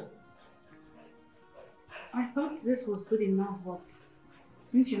what? I thought this was good enough, but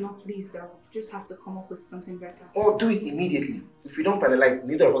since you're not pleased, I'll just have to come up with something better. Or do it immediately. If we don't finalize,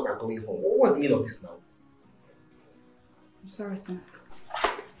 neither of us are going home. What's the meaning of this now? I'm sorry, son.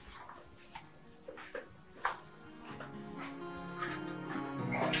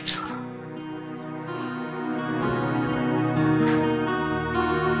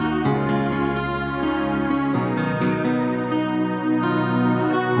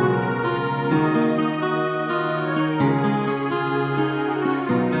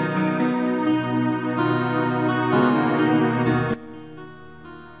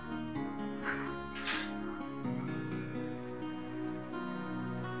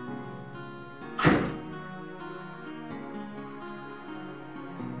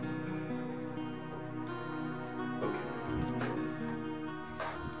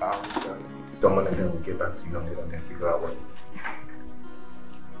 Someone and then we'll get back to you on it and then figure out what.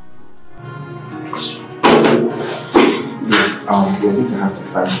 We're going to have to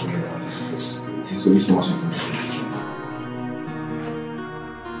find a way around it. There's only so much I can do this.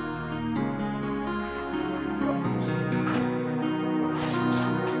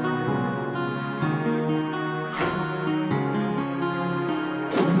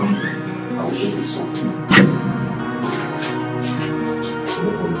 I will get it sorted.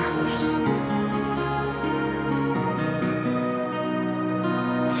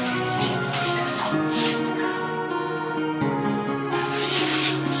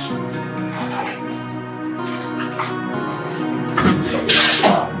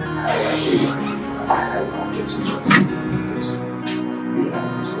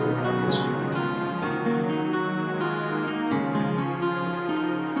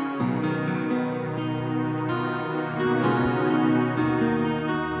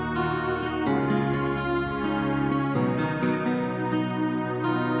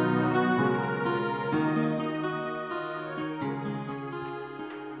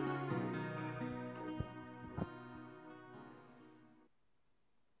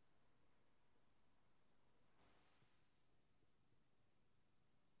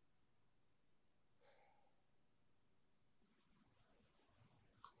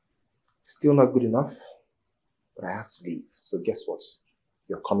 Still not good enough, but I have to leave. So guess what?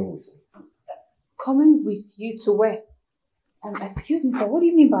 You're coming with me. Coming with you to where? Excuse me, sir, what do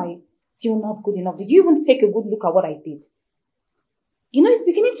you mean by still not good enough? Did you even take a good look at what I did? You know, it's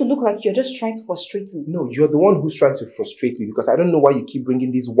beginning to look like you're just trying to frustrate me. No, you're the one who's trying to frustrate me because I don't know why you keep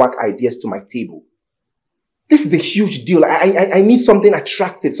bringing these whack ideas to my table. This is a huge deal. I need something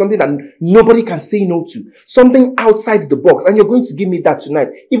attractive, something that nobody can say no to. Something outside the box. And you're going to give me that tonight,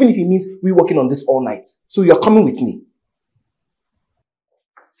 even if it means we're working on this all night. So you're coming with me.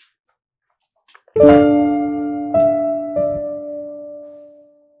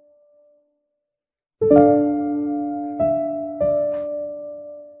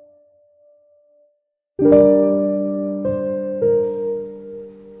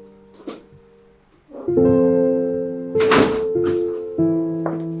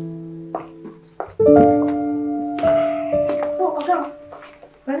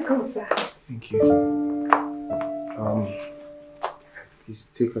 Thank you. Please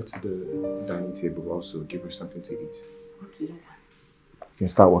take her to the dining table. Also, give her something to eat. Okay. You can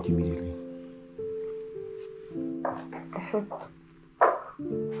start work immediately.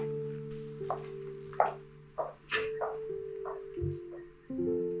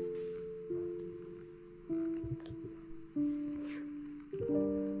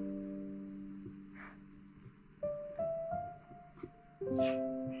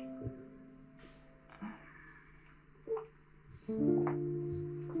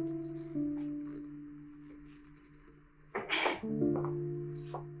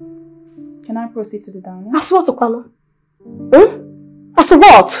 Can I proceed to the dining? As what, Okwano? As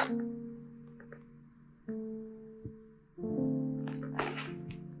what?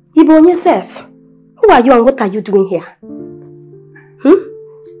 Ibo on yourself. Who are you and what are you doing here?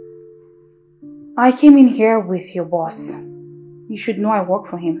 I came in here with your boss. You should know I work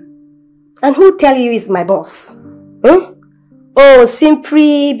for him. And who tell you is my boss? Oh,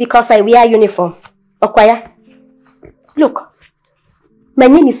 simply because I wear uniform. Okwaya, look. My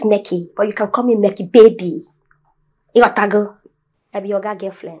name is Meki, but you can call me Meki baby. Yotago. I be your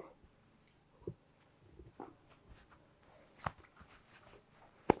girlfriend.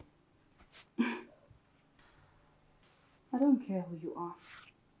 I don't care who you are.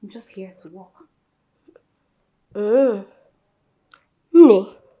 I'm just here to work.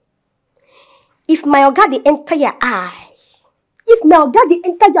 Ne. If my oga dey enter your eye, if my oga dey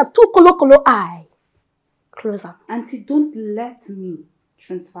enter your two kolo eye, close am. Auntie, don't let me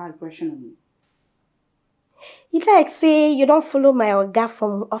transfer aggression on you. You like say you don't follow my oga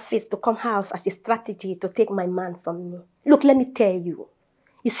from office to come house as a strategy to take my man from me. Look, let me tell you.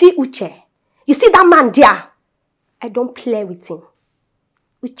 You see UCHE? You see that man there? I don't play with him.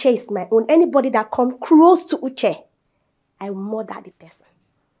 UCHE is my own. Anybody that come close to UCHE, I will murder the person.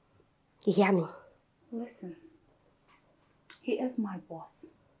 You hear me? Listen, he is my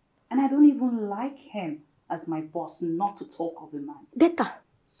boss. And I don't even like him as my boss, not to talk of a man. Better.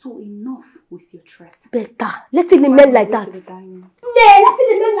 So enough with your threats. Better. Let it remain like that. No, let it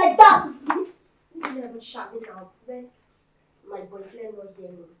remain like that. My boyfriend not hear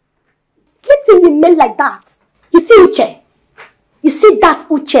me. Let it remain like that. You see UCHE? You see that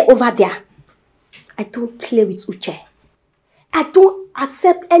UCHE over there? I don't play with UCHE. I don't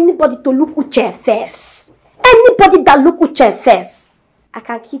accept anybody to look UCHE first. Anybody that look UCHE first, I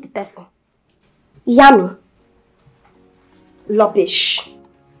can kill the person. You hear me? Rubbish.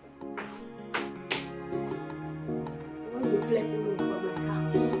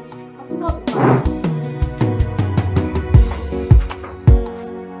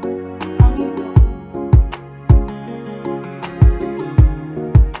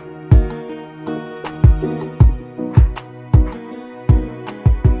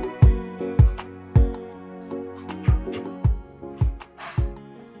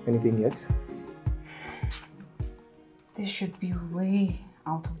 Anything yet? This should be way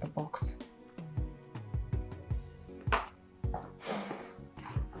out of the box.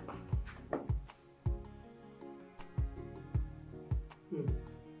 No,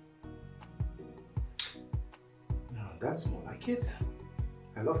 that's more like it.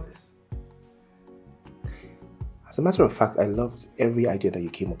 I love this. As a matter of fact, I loved every idea that you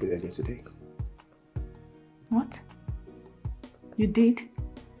came up with earlier today. What? You did?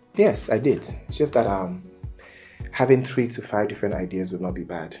 Yes, I did. It's just that having 3 to 5 different ideas would not be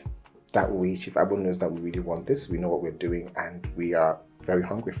bad. That way, Chief Abu knows that we really want this, we know what we're doing, and we are very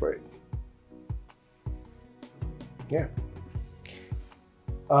hungry for it. Yeah.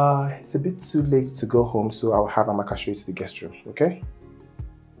 It's a bit too late to go home, so I'll have Amaka show you to the guest room, okay?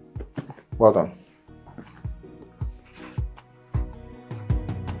 Well done.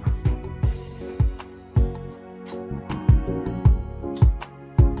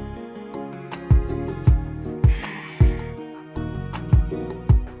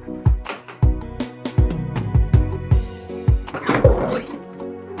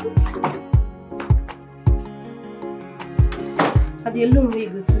 The alone where you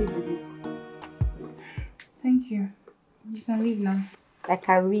go sleep with this. Thank you. You can leave now. I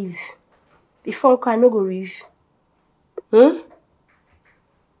can leave. Before I no go leave.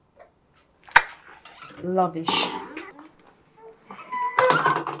 Rubbish.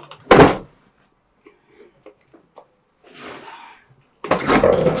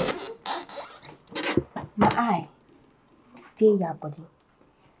 My eye. Stay your body.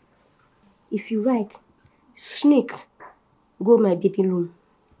 If you like, sneak. Go my baby room.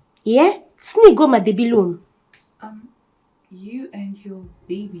 Yeah? Sneak go my baby room. You and your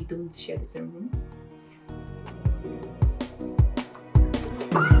baby don't share the same room?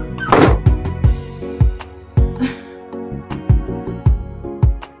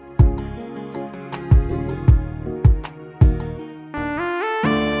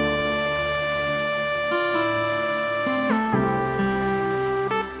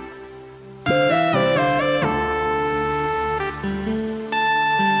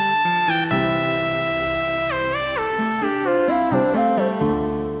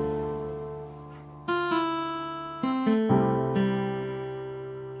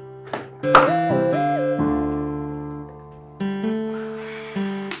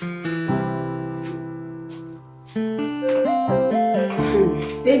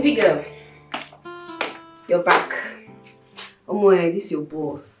 Baby girl, you're back. Oh my, this is your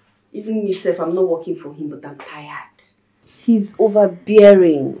boss. Even myself, I'm not working for him, but I'm tired. He's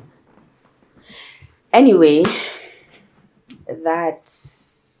overbearing. Anyway,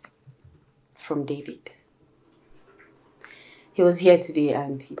 that's from David. He was here today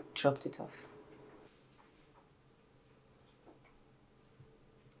and he dropped it off.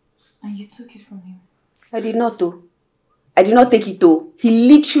 And you took it from him? I did not do. I did not take it though. He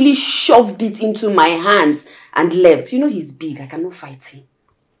literally shoved it into my hands and left. You know he's big. I cannot fight him.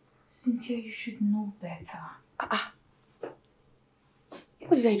 Cynthia, you should know better.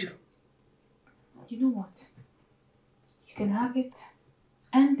 What did I do? You know what? You can have it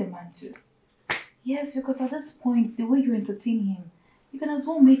and the man too. Yes, because at this point, the way you entertain him, you can as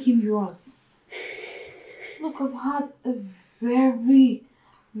well make him yours. Look, I've had a very,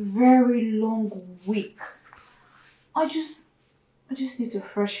 very long week. I just need to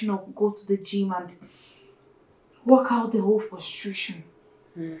freshen up, go to the gym and work out the whole frustration.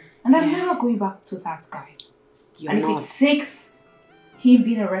 And I'm never going back to that guy. You're and if not. it takes him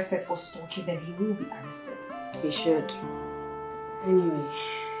being arrested for stalking, then he will be arrested. He should. Anyway,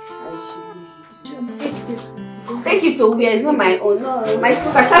 I should leave you to do. Take this. Thank you, Toby. It's not my own. No, my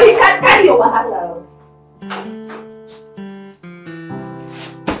sister. Carry your wahala.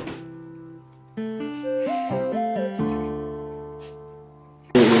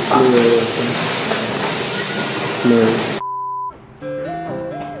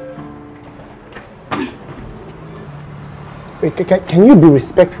 Wait, can you be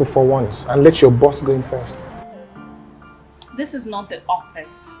respectful for once and let your boss go in first? This is not the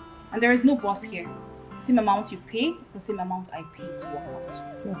office. And there is no boss here. The same amount you pay, it's the same amount I pay to work out.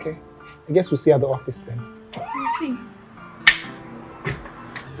 Okay. I guess we'll see at the office then. We'll see.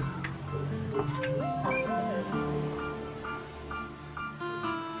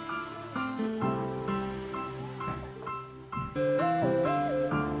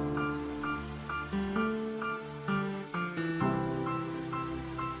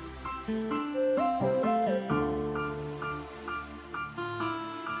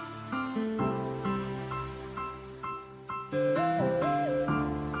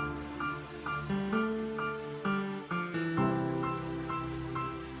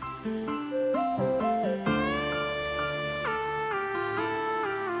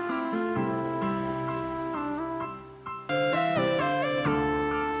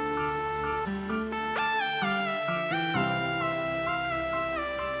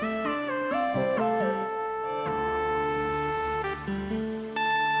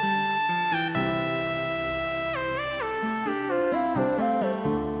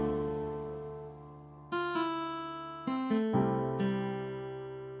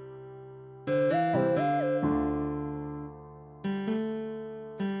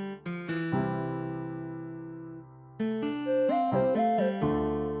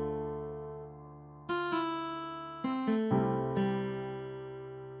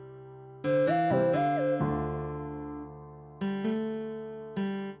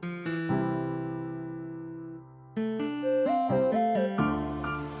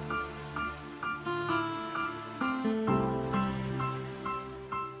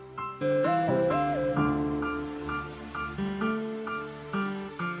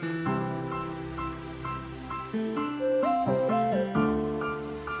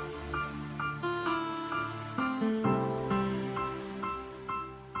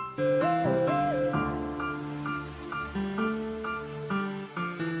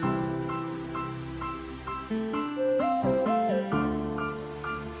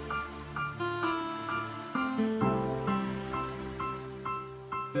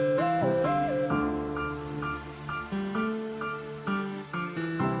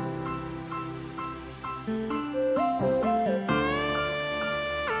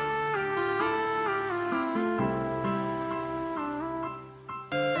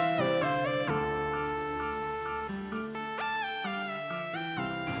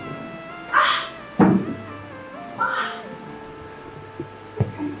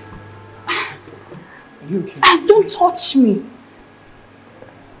 You okay? Don't touch me.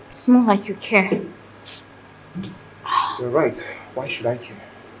 It's not like you care. You're right. Why should I care?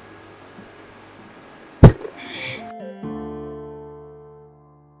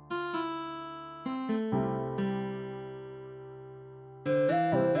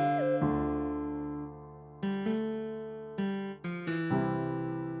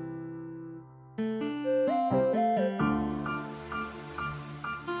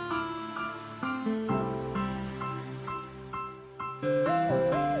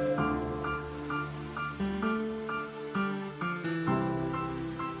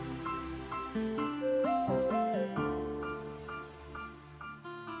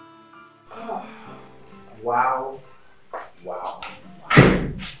 Wow. Wow.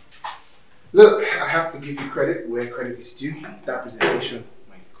 Look, I have to give you credit where credit is due. That presentation,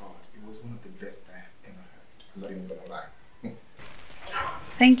 my God, it was one of the best I have ever heard. I'm not even gonna lie.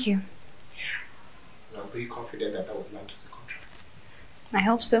 Thank you. I'm pretty confident that that would land us a contract. I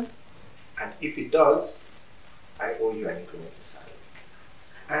hope so. And if it does, I owe you an increment in salary.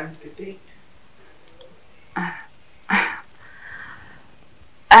 And a date.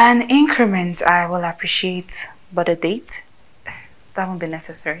 An increment I will appreciate, but a date? That won't be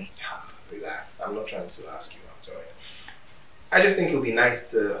necessary. Relax, I'm not trying to ask you out, alright? I just think it would be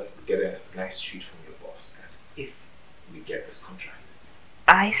nice to get a nice treat from your boss. That's if we get this contract.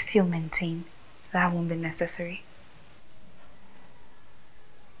 I still maintain that won't be necessary.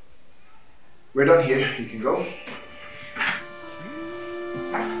 We're done here, you can go.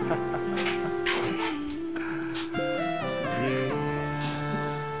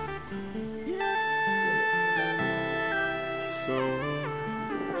 So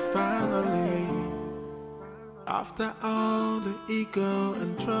finally, after all the ego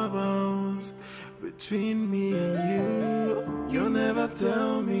and troubles between me and you never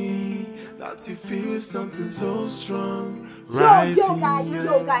tell me that you feel something so strong.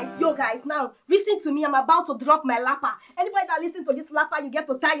 Yo guys, now listen to me. I'm about to drop my lapper. Anybody that listen to this lapper, you get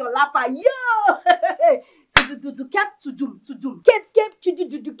to tie your lapper. Yo! Yo,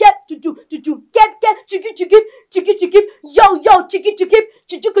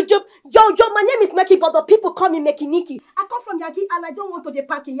 my name is Meki, but the people call me Meki Nikki. I come from Yankee and I don't want to the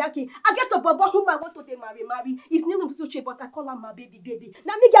Panky Yankee. I get a baba whom I want to the marry. His name is UCHE, but I call him my baby.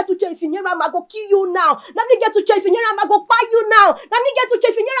 Now me get to check if you near I go kill you now. Now me get to check if you near I go buy you now. Now me get to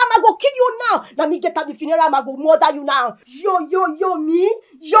check if you near I go kill you now. Now me get up if you near I go murder you now. Yo, me.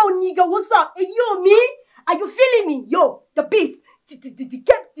 Yo, nigga, what's up? Hey, yo, me. Are you feeling me? Yo, the beats.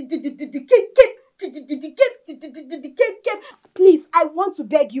 Please, I want to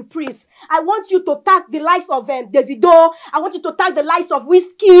beg you, please. I want you to tag the likes of Davido. I want you to tag the likes of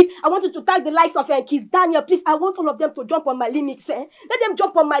Whiskey. I want you to tag the likes of Kiss Daniel. Please, I want all of them to jump on my lyrics. Let them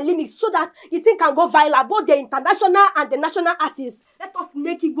jump on my lyrics so that the thing can go viral. Both the international and the national artists. Let us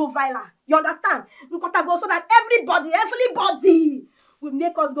make it go viral. You understand? So that everybody will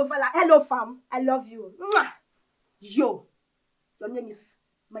make us go viral. Hello, fam. I love you. Mwah. Yo. My name is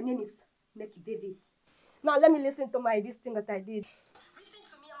Meki David. Now let me listen to this thing that I did. Listen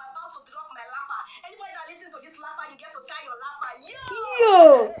to me, I'm about to drop my lapper. Anybody that listen to this lapper, you get to tie your lapper.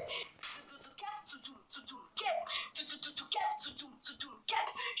 Yo!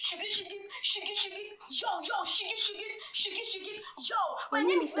 Yo, my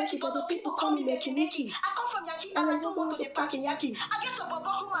name is Meki, but the people call me Meki Nikki. I come from Yankee and I don't want to the Panky Yankee. I get a baba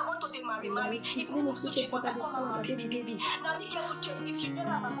whom I want to the marry. His name is UCHE, but I call him my baby. Now me get to check if you never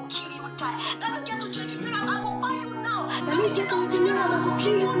I'm gonna kill you die. Now me get to check if you never I'm gonna buy you now. Now me get to if you never I'm gonna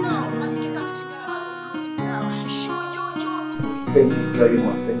kill you now. Now me get to if you never I'm gonna blow you now. Yo. Thank you very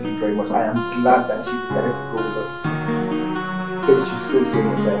much. I am glad that she decided to go with us. Thank you so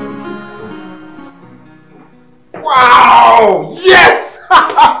much. I appreciate it. Wow! Yes!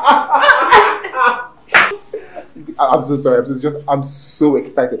 I'm so sorry. I'm so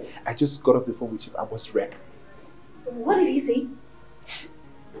excited. I just got off the phone with you. I was wrecked. What did he say?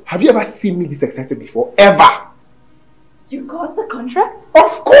 Have you ever seen me this excited before? Ever? You got the contract?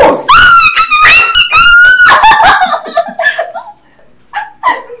 Of course!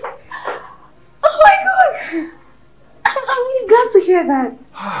 Oh my god! I'm really glad to hear that.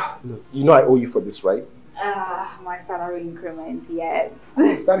 Look, you know I owe you for this, right? My salary increment, yes.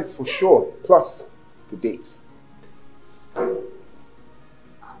 Yes, that is for sure. Plus the date.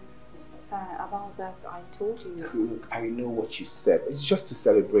 Sorry, about that, I told you. Look, I know what you said. It's just to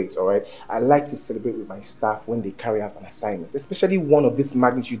celebrate, alright? I like to celebrate with my staff when they carry out an assignment, especially one of this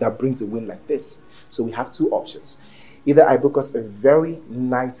magnitude that brings a win like this. So we have two options. Either I book us a very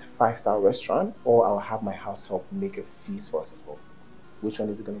nice 5-star restaurant, or I'll have my house help make a feast for us at home. Which one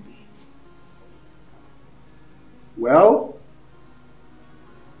is it going to be? Well?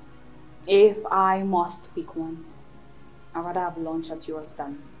 If I must pick one, I'd rather have lunch at yours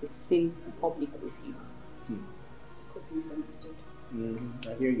than be seen in public with you. Could be misunderstood.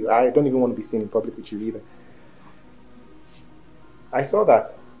 I hear you. I don't even want to be seen in public with you either. I saw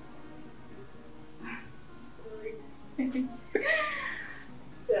that. Sorry.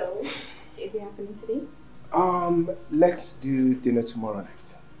 So, is it happening today? Let's do dinner tomorrow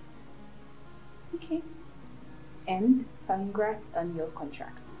night. Okay. And congrats on your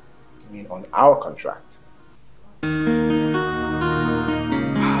contract. I mean, on our contract.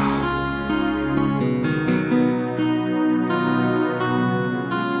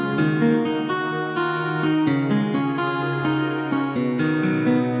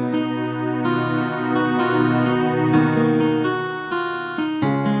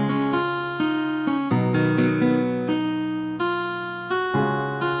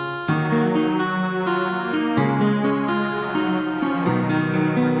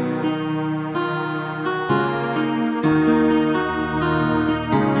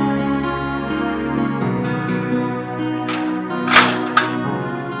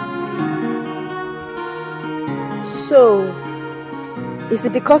 Is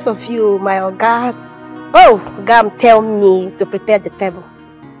it because of you, my Oga? Oh, Oga tell me to prepare the table.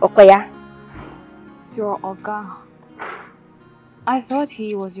 Okoya? Your Oga. I thought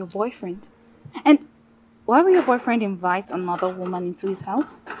he was your boyfriend. And why will your boyfriend invite another woman into his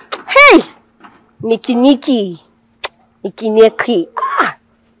house? Hey! Nikki. Ah!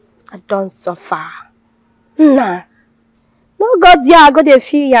 I don't suffer. Nah. No go there, go dey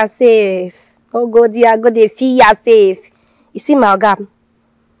feel yourself. No go there, go dey feel yourself. You see my Oga?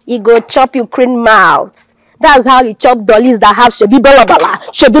 He go chop you clean mouth. That's how he chop dollies that have shebi balabala,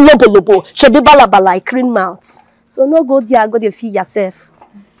 shebi lobolobo, shebi balabala, clean mouth. So no go there, go dey feel yourself.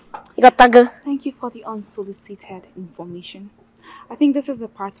 You got tagger? Thank you for the unsolicited information. I think this is the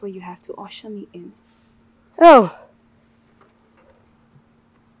part where you have to usher me in. Oh.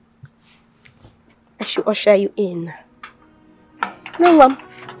 I should usher you in. No, Mom.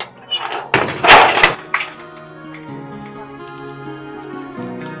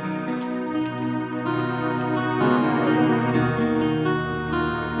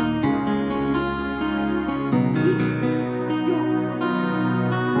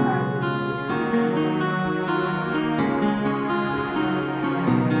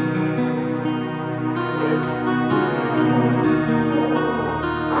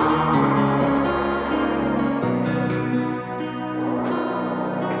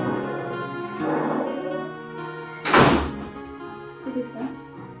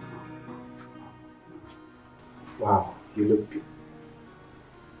 Wow, you look good.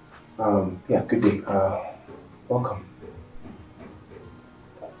 Yeah, good day. Welcome.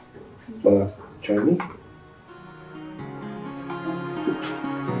 Join me.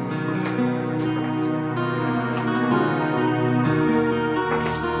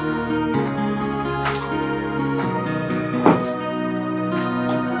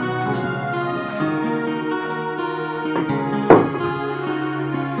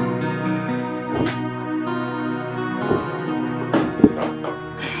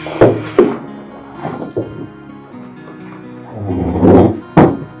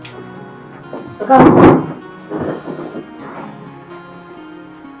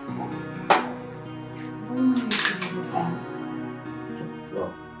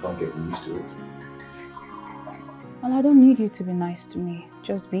 Well, don't get used to it. Well, I don't need you to be nice to me.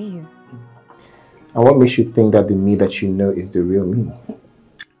 Just be you. And what makes you think that the me that you know is the real me?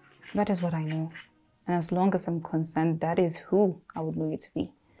 That is what I know. And as long as I'm concerned, that is who I would know you to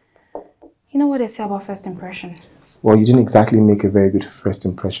be. You know what they say about first impression? Well, you didn't exactly make a very good first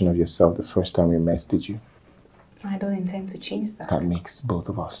impression of yourself the first time we met, did you? I don't intend to change that. That makes both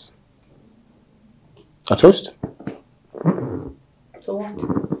of us. A toast? So what?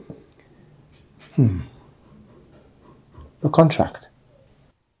 The contract.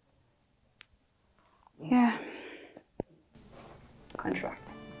 Yeah. Contract.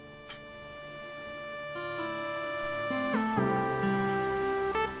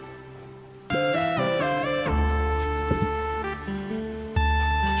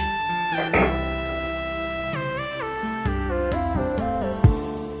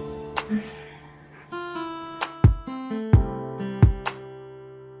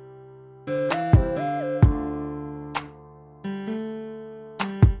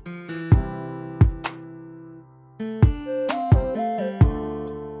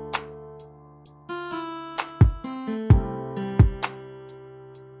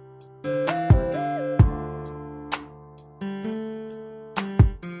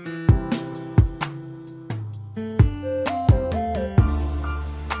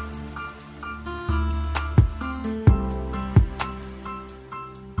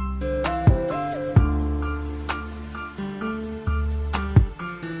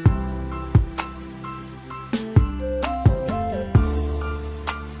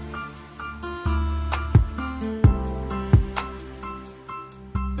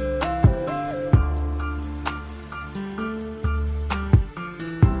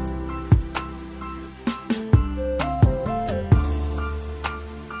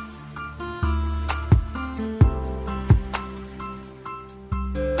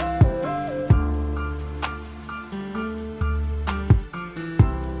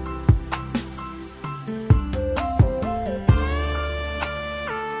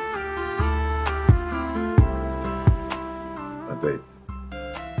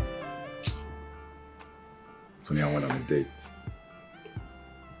 I went on a date.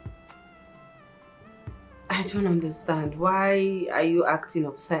 I don't understand. Why are you acting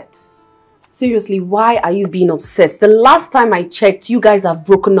upset? Seriously, why are you being upset? The last time I checked, you guys have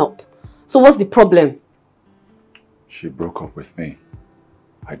broken up. So what's the problem? She broke up with me.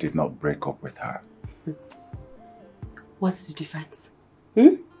 I did not break up with her. What's the difference?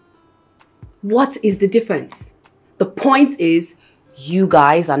 What is the difference? The point is, you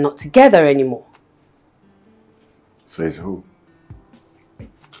guys are not together anymore. Says who?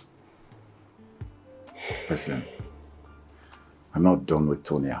 Listen, I'm not done with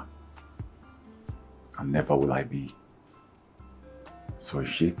Tonya. And never will I be. So if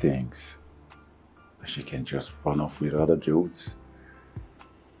she thinks that she can just run off with other dudes,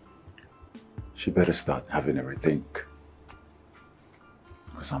 she better start having a rethink.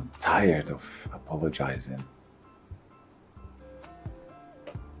 Because I'm tired of apologizing.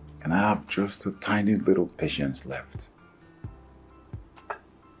 And I have just a tiny little patience left.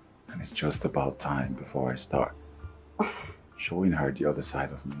 And it's just about time before I start showing her the other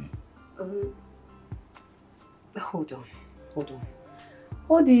side of me. Hold on.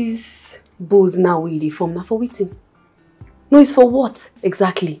 All these bows now really form now for waiting. No, it's for what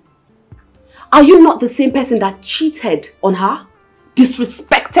exactly? Are you not the same person that cheated on her,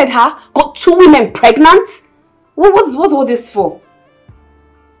 disrespected her, got 2 women pregnant? What's all this for?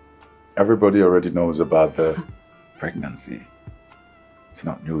 Everybody already knows about the pregnancy. It's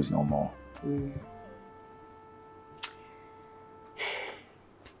not news no more.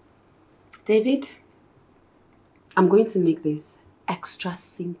 David, I'm going to make this extra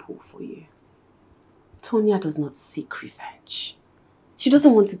simple for you. Tonya does not seek revenge. She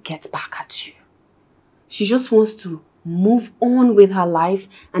doesn't want to get back at you. She just wants to move on with her life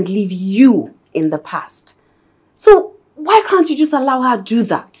and leave you in the past. So why can't you just allow her to do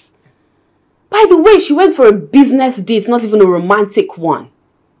that? By the way, she went for a business date, not even a romantic one.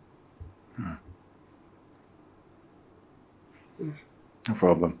 No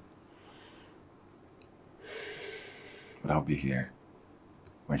problem. But I'll be here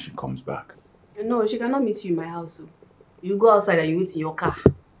when she comes back. No, she cannot meet you in my house. You go outside and you wait in your car.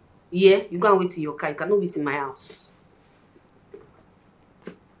 Yeah, you go and wait in your car. You cannot wait in my house.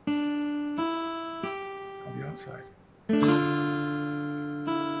 I'll be outside.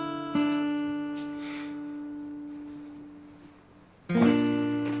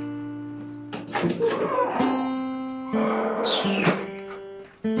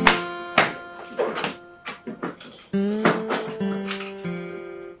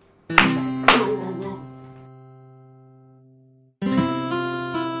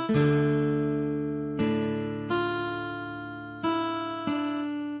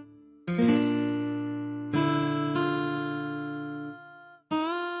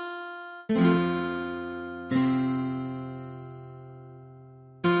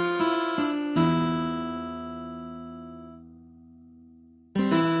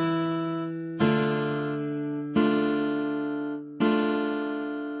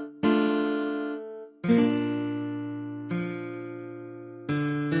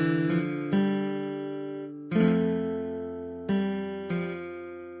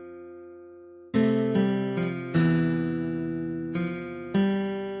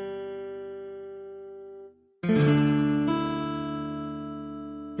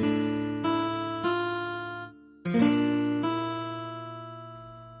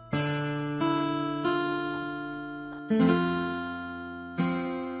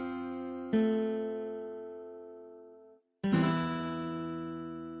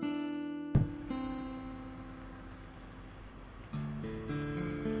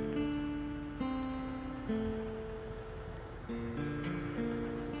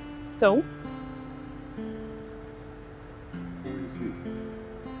 So? Who is he?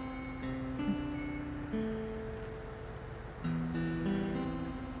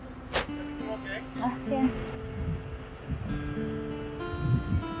 Yeah.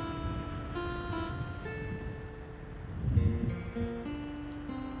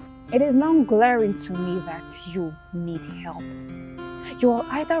 It is now glaring to me that you need help. You are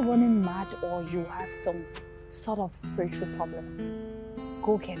either running mad or you have some sort of spiritual problem.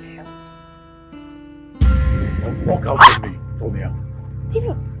 Go get help. Don't walk out with me, Tonya.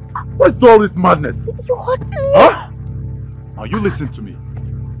 David, What's all this madness? you hurt me. Huh? Now you listen to me.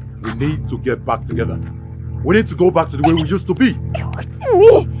 We need to get back together. We need to go back to the way we used to be. You're hurting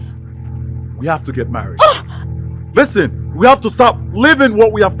me. We have to get married. Listen, we have to stop living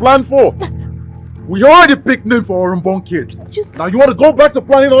what we have planned for. We already picked names for our unborn kids. Now you want to go back to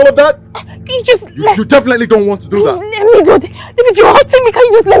planning all of that? Can you just You definitely don't want to do that. Let me go. David, you're hurting me. Can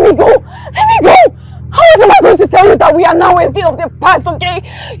you just let me go? Let me go. How else am I going to tell you that we are now a thing of the past, okay?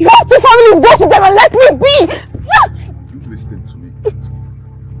 You have 2 families, go to them and let me be. You listen to me.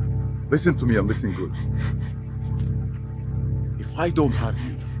 Listen to me and listen good. If I don't have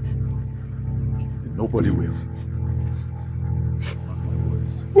you, then nobody will. Mark my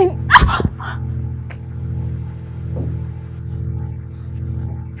words.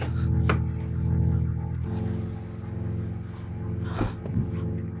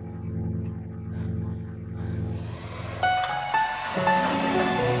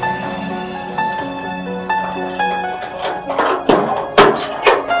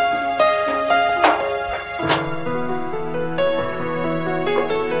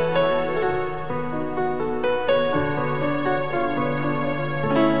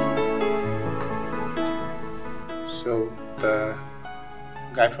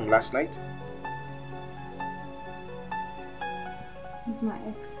 last night? He's my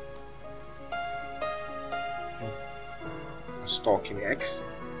ex. A stalking ex?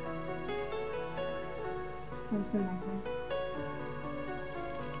 Something like that.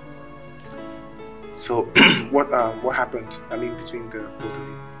 So, what happened? I mean, between the both of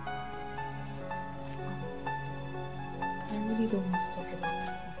you? I really don't want to talk about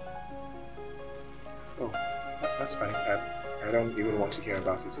it. Oh, that's fine. I don't even want to hear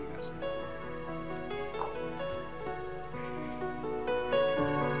about it either. So.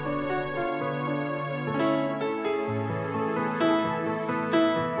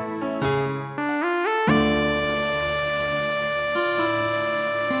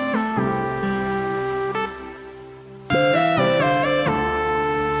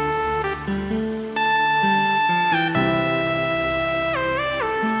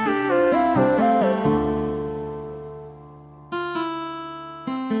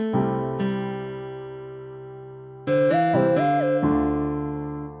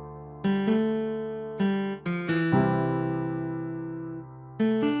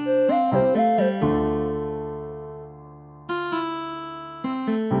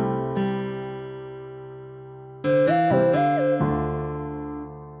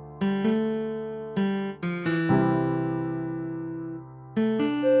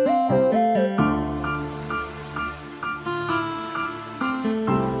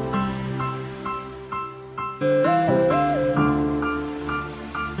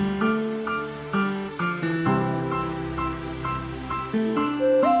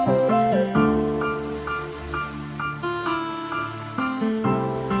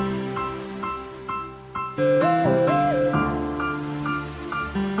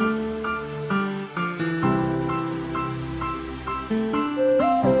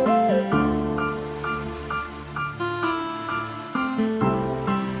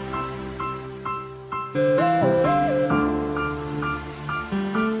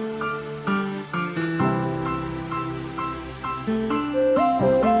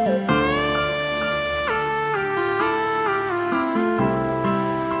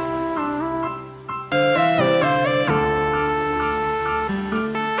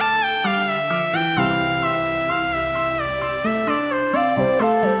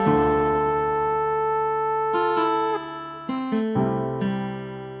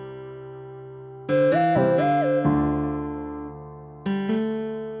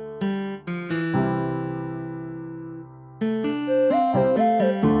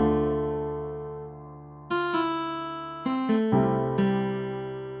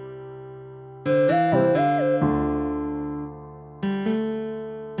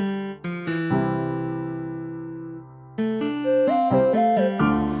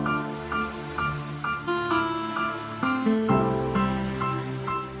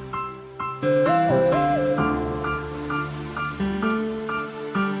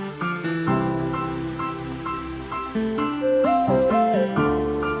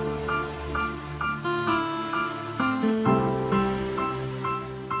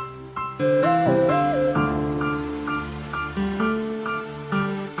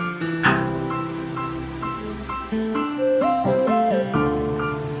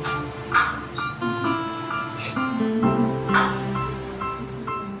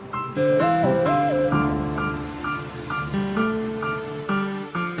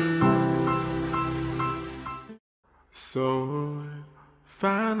 So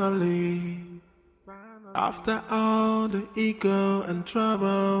finally, after all the ego and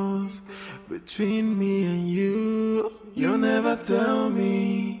troubles between me and you never tell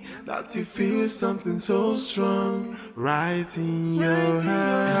me that you feel something so strong right in your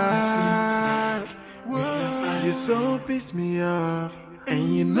heart. You so piss me off,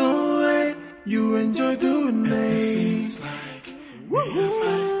 and you know it. You enjoy doing it. Seems like we are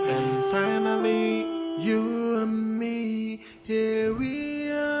fighting. And finally, you and me, here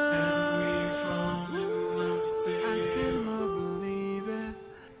we are. And we fall in love still. I cannot believe it.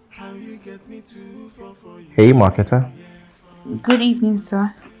 How you get me to fall for you. Hey, marketer. Good evening,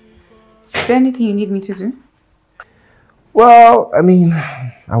 sir. Is there anything you need me to do? Well, I mean,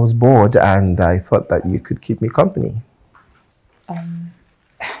 I was bored and I thought that you could keep me company.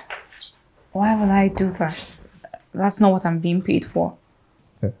 Why will I do that? That's not what I'm being paid for.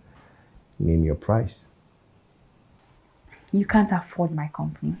 Name your price. You can't afford my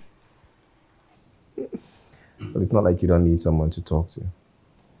company. But it's not like you don't need someone to talk to.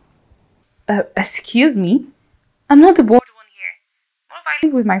 Excuse me? I'm not the bored one here. What if I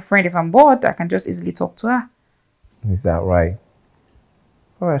live with my friend? If I'm bored, I can just easily talk to her. Is that right?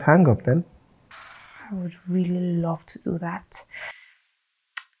 Alright, hang up then. I would really love to do that.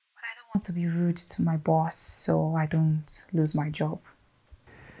 want to be rude to my boss so I don't lose my job.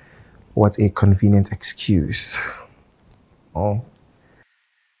 What a convenient excuse. Oh,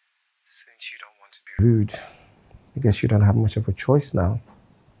 since you don't want to be rude, I guess you don't have much of a choice now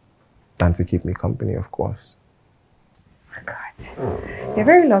than to keep me company, of course. God, you're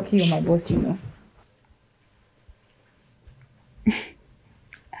very lucky you're my boss, you know.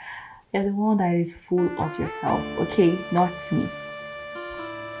 You're the one that is full of yourself, okay? Not me.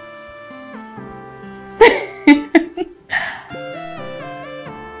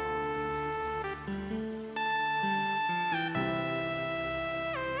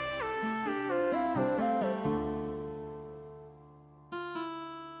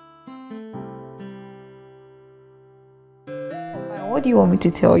 What do you want me to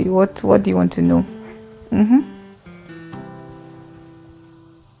tell you? What do you want to know?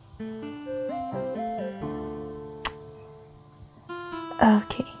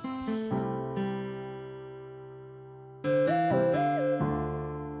 Okay.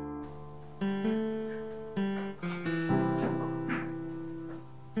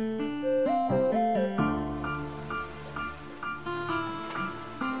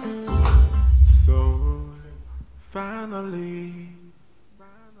 So finally,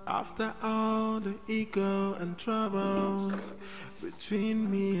 after all the ego and troubles between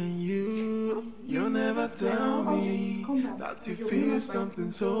me and you never tell me that you feel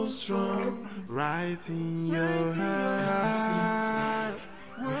something so strong right in your heart.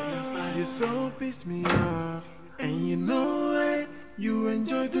 You so piss me off, and you know it, you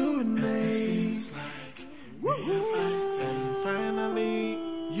enjoy doing me. And finally,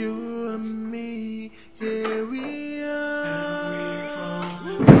 you and me, here we are.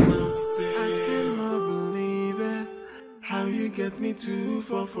 I cannot believe it, how you get me to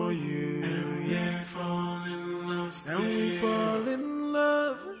fall for you. And we fall in love still. And we fall in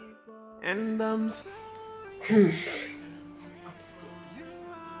love, and I'm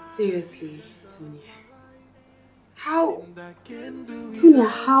Seriously, Tonya. Tonya,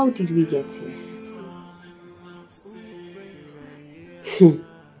 how did we get here?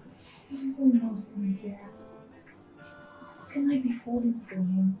 How can I be falling for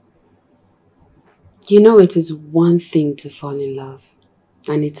him? You know it is one thing to fall in love,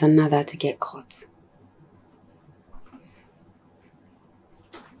 and it's another to get caught.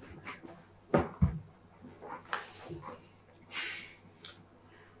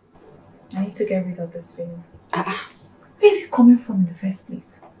 I need to get rid of this feeling. Where is it coming from in the first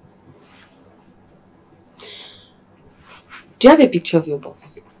place? Do you have a picture of your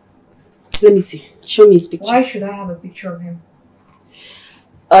boss? Let me see. Show me his picture. Why should I have a picture of him?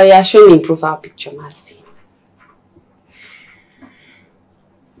 Oh yeah, show me a profile picture, Mercy.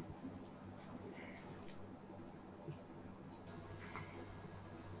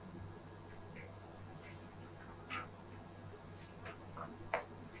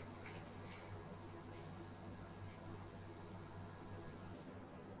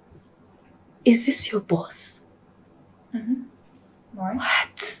 Is this your boss? Why?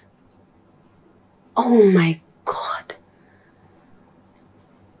 What? Oh my God.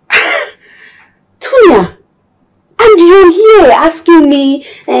 Tonya! And you're here asking me,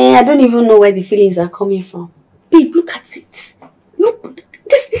 I don't even know where the feelings are coming from. Babe, look at it. Look,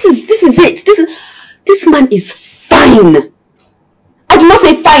 this is it. This man is fine. I do not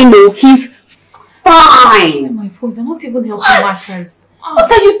say fine, no. He's fine. Oh my phone, you're not even helping matters.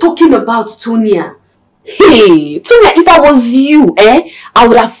 What are you talking about, Tonya? Hey, Tonya, if I was you, I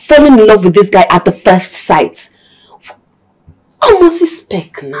would have fallen in love with this guy at the first sight. Almost his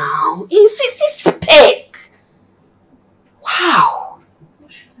spec now. Is his spec? Wow.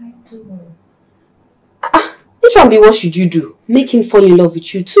 What should I do? Which one be what should you do? Make him fall in love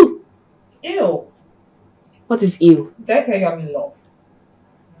with you too. Ew. What is ew? Did I tell you I'm in love?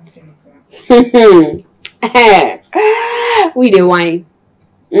 We the wine.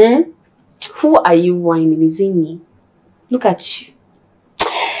 Who are you whining? Is it me? Look at you.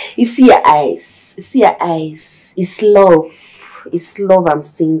 You see your eyes. You see your eyes. It's love. It's love I'm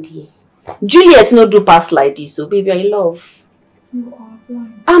seeing there. Juliet no do pass like this, so baby, I love. You are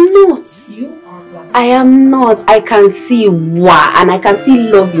blind. I'm not. You are blind. I am not. I can see why, and I can see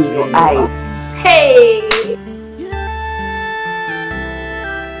love in your eyes. Hey!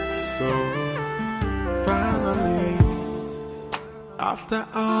 So finally, after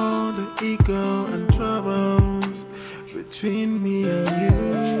all the ego and troubles between me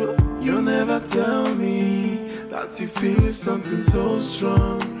and you never tell me that you feel something so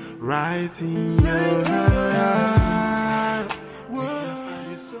strong right in your heart.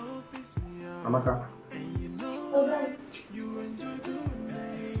 Amaka.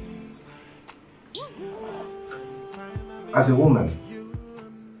 As a woman,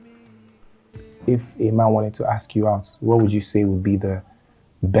 if a man wanted to ask you out, what would you say would be the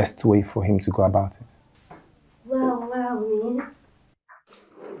best way for him to go about it? Well,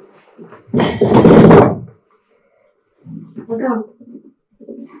 Madam,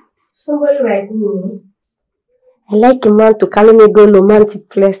 somebody like me, I like a man to carry me go romantic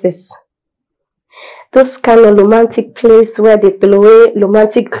places. Those kind of romantic places where they throw away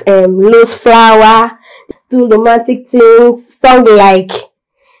romantic rose flower, do romantic things, song like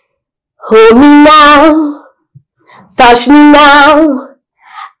hold me now, touch me now,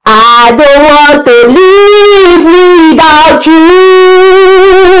 I don't want to leave without you.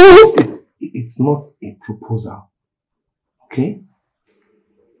 it's not a proposal, okay?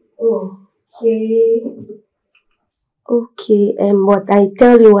 Okay. Okay, but I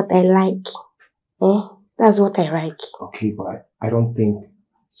tell you what I like. That's what I like. Okay, but I don't think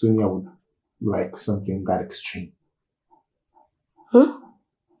Sonia would like something that extreme.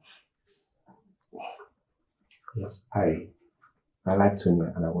 Yes, I like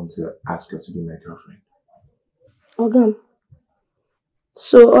Sonia and I want to ask her to be my girlfriend. Okay.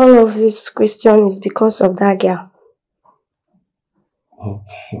 So all of this question is because of that girl? Oh,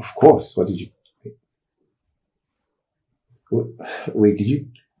 of course. What did you think? Wait, did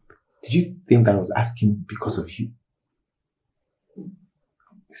you think that I was asking because of you?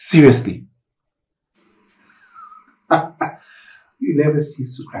 Seriously? You never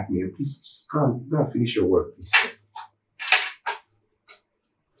cease to crack me up. Please, just go and finish your work, please.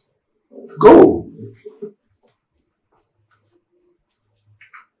 Go!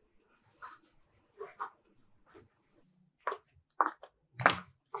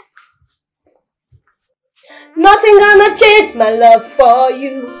 Nothing gonna change my love for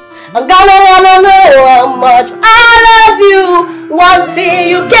you. I'm gonna wanna know how much I love you. One thing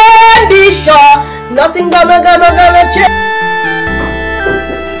you can be sure. Nothing gonna change.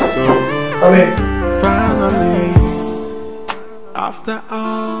 So finally, after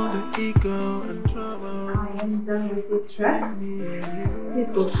all the ego and trouble, I am done with the track.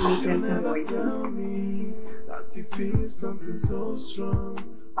 Please go to meet and tell me that you feel something so strong.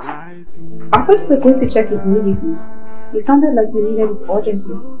 I thought you were going to check it immediately. You sounded like you needed it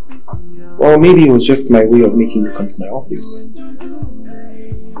urgently. Well, maybe it was just my way of making you come to my office.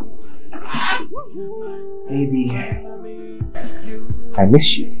 Maybe I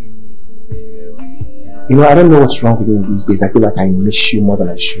miss you. You know, I don't know what's wrong with me these days. I feel like I miss you more than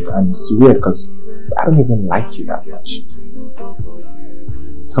I should. And it's weird because I don't even like you that much.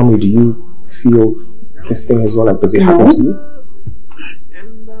 Tell me, do you feel this thing as well? Like, does it happen to you?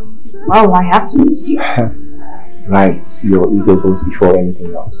 Well, I have to miss you. Right, your ego goes before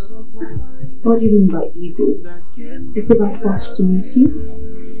anything else. What do you mean by ego? Is it by force to miss you?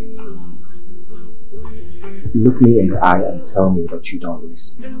 Look me in the eye and tell me that you don't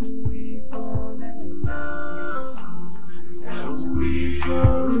miss me.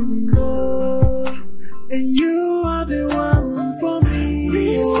 And you are the one for me.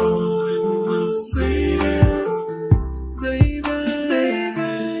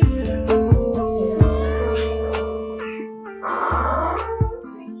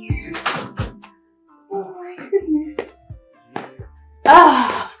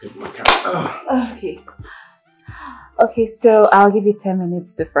 Okay. Okay, so I'll give you 10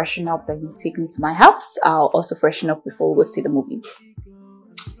 minutes to freshen up, then you take me to my house. I'll also freshen up before we go see the movie.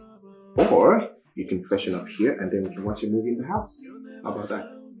 Or you can freshen up here and then we can watch a movie in the house. How about that?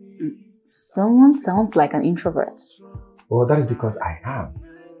 Someone sounds like an introvert. Well, that is because I am.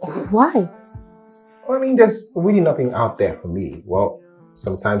 Why? Well, I mean, there's really nothing out there for me. Well,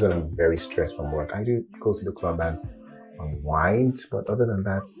 sometimes when I'm very stressed from work, I do go to the club and unwind, but other than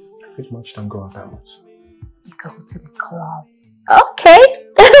that, I pretty much don't go out that much. You go to the club. Okay.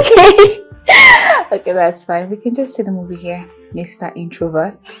 Okay. Okay, that's fine. We can just see the movie here, Mr.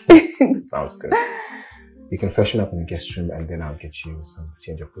 Introvert. Sounds good. You can freshen up in the guest room and then I'll get you some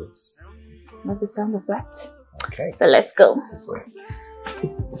change of clothes. Not the sound of that. Okay. So let's go. This way.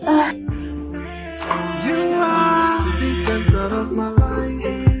 You are the center of my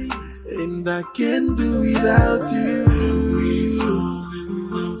life, and I can't do without you.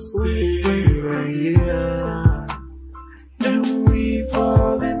 Stay right here, and we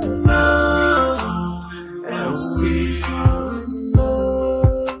fall in love. I'll stay fall in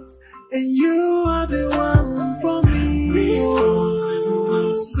love, and you are the one for me.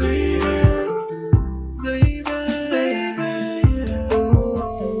 Stay there, baby,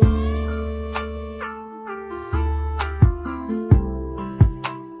 oh.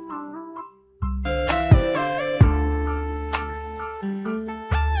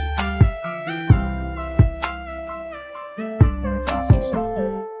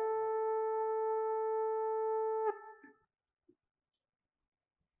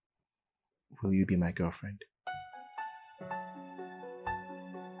 will you be my girlfriend?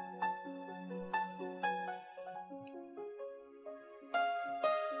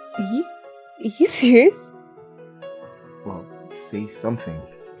 Are you serious? Well, say something.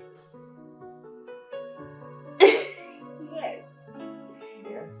 Yes.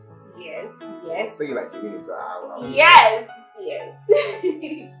 Yes. Yes. Yes. Say you like you mean it, Yes. Yes.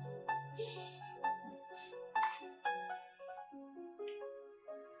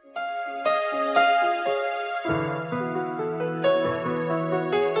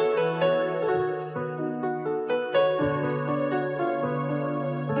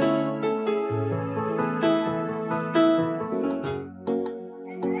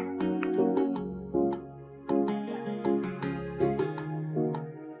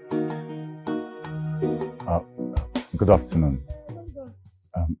 Good afternoon.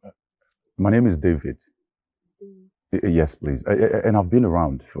 My name is David. Yes, please. And I've been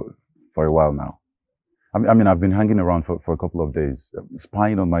around for a while now. I mean, I've been hanging around for a couple of days,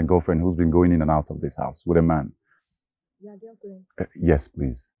 spying on my girlfriend who's been going in and out of this house with a man. Your girlfriend? Yes,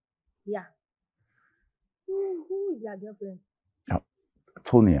 please. Yeah. Who is your girlfriend?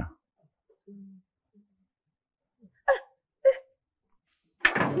 Tonya.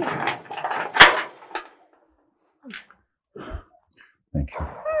 Thank you.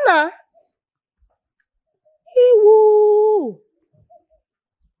 Nah. Ewo.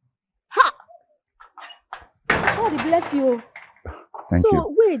 Ha! God bless you. Thank you.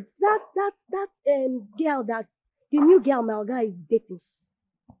 So wait, that girl that the new girl my guy is dating.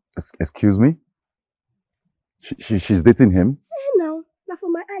 Excuse me? She's dating him? Now for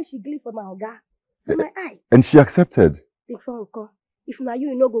my eye she glee for my oga. For my eye. And she accepted? If na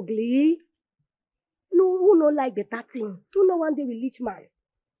you no go glee. No, who no like the thing? Who no one day will reach man?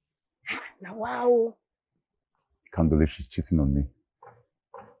 Now wow. Can't believe she's cheating on me.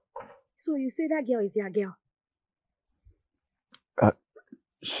 So you say that girl is your girl?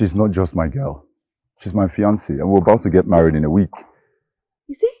 She's not just my girl. She's my fiancée, and we're about to get married in a week.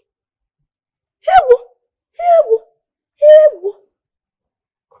 You see?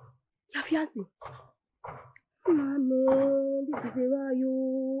 Your fiancé? Man, this is a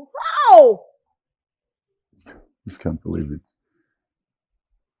rayo. How? Just can't believe it.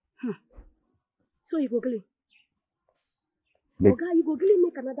 So you go glee? Okay, you go glee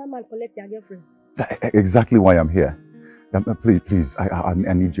make another man collect your girlfriend? Exactly why I'm here. Please,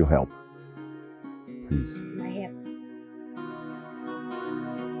 I need your help. Please. My help.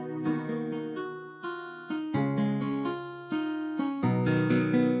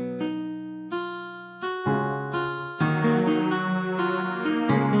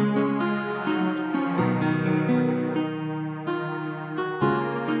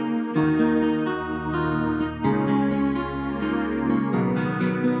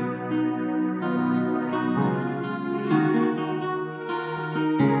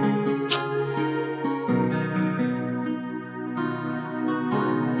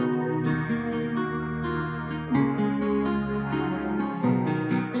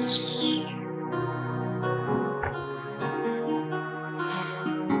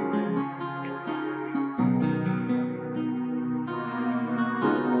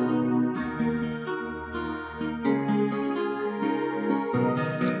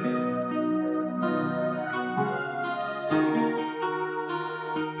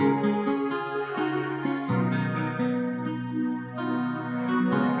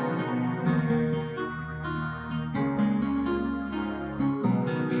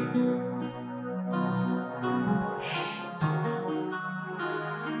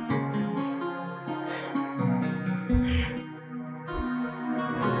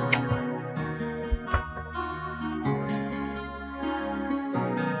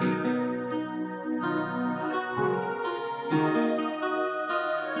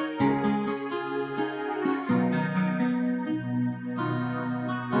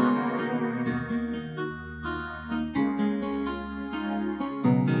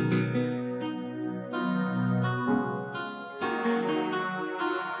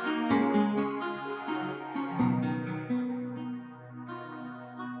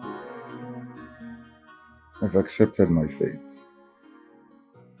 I've accepted my fate.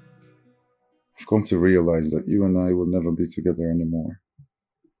 I've come to realize that you and I will never be together anymore.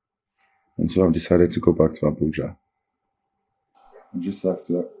 And so I've decided to go back to Abuja. I just have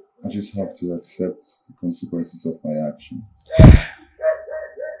to accept the consequences of my actions.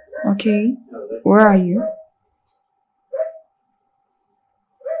 Okay, where are you?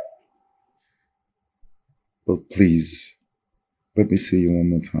 But please, let me see you one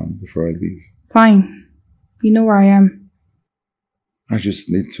more time before I leave. Fine. You know where I am. I just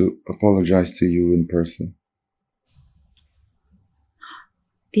need to apologize to you in person.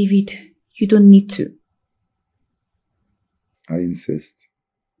 David, you don't need to. I insist.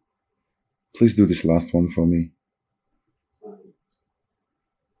 Please do this last one for me.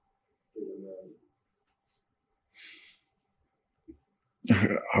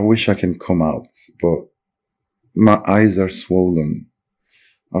 I wish I can come out, but my eyes are swollen.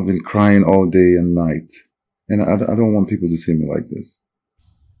 I've been crying all day and night, and I don't want people to see me like this.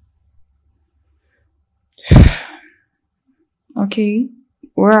 Okay,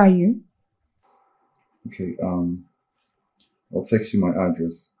 where are you? Okay, I'll text you my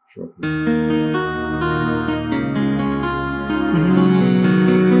address shortly.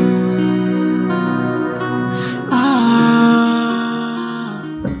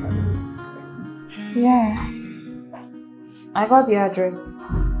 Yeah, I got the address.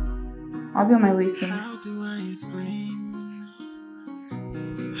 I'll be on my way soon. How do I explain?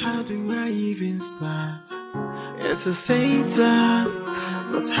 How do I even start? It's a Satan,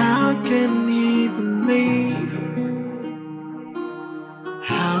 but how can he believe?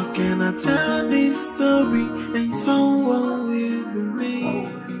 How can I tell this story and someone will believe?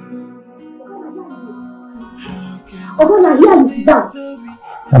 How can I tell this story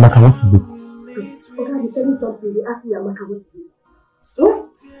and Amaka, what is it? Okay, he's telling something. They asked me, Amaka, what is it? What?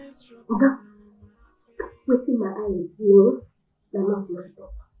 Oga, waiting my eyes, you know, they're not messed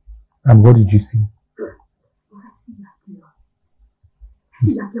up. And what did you see?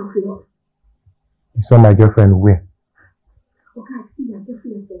 See that girlfriend. You saw my girlfriend where? Okay, I see your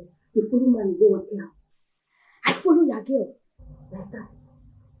girlfriend. The follow man go on air. I follow your girl. Like that.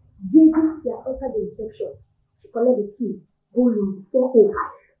 JJ, they enter the reception. She collect the key. Go room 405.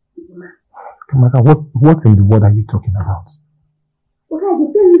 Amaka, what in the world are you talking about? Okay, they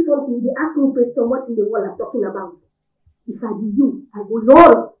tell you something. They ask me question what in the world I'm talking about. If I be you, I go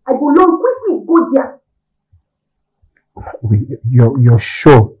long. Quickly, go there. Wait, you're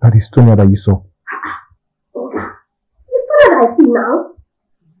sure that it's Tonya that you saw? Okay. It's not that I see now.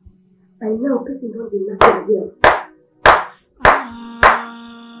 By now, person don't be nothing here.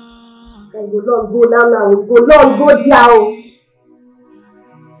 I go long, go now. Go long, go down.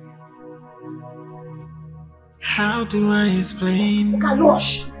 How do I explain?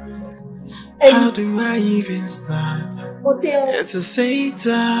 How do I even start? It's a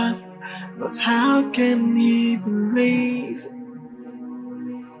Satan, but how can he believe?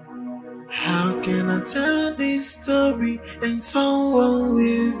 How can I tell this story and someone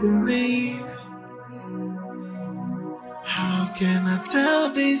will believe? How can I tell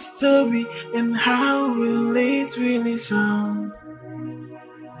this story and how will it really sound?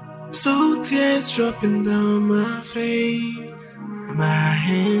 So tears dropping down my face. My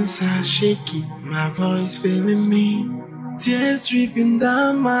hands are shaky, my voice failing me. Tears dripping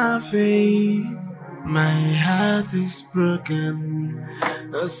down my face. My heart is broken,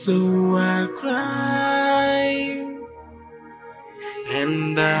 so I cry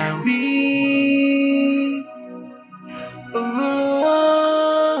and I weep.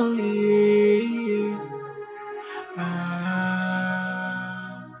 Oh yeah.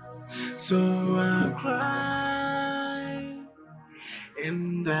 So I cry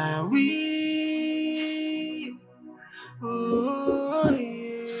and I weep. Oh yeah.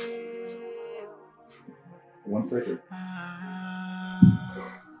 1 second.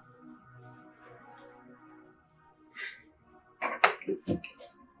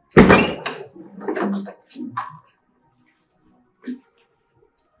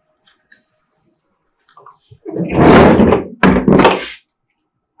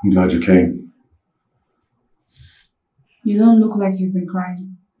 I'm glad you came. You don't look like you've been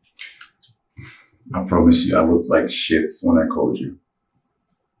crying. I promise you, I looked like shit when I called you.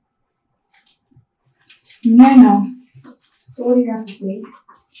 Yeah, I know. So what do you have to say?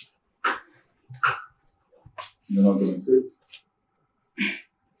 You're not gonna sit.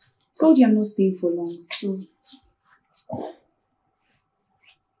 Told you I'm not staying for long, so...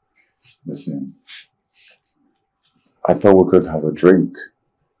 Listen, I thought we could have a drink.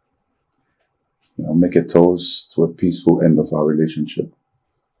 You know, make a toast to a peaceful end of our relationship.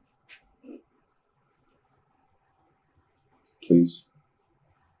 Please.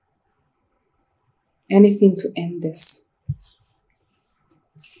 Anything to end this.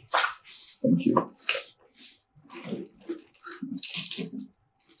 Thank you.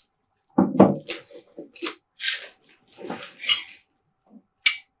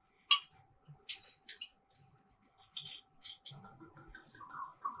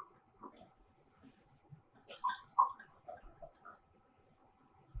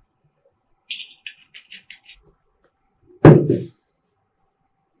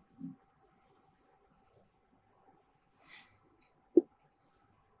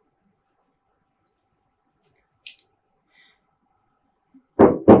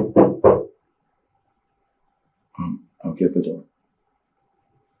 I'll get the door.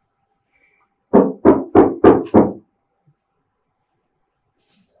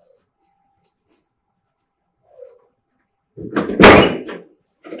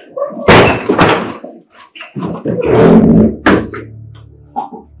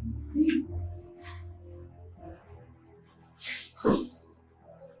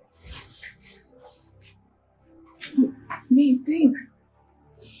 Babe.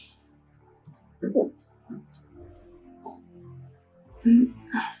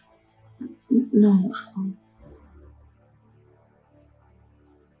 No.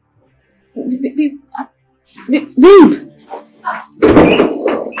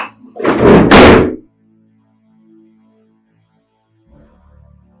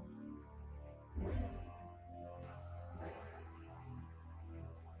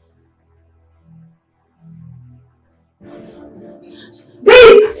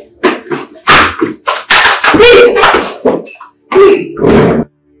 Babe.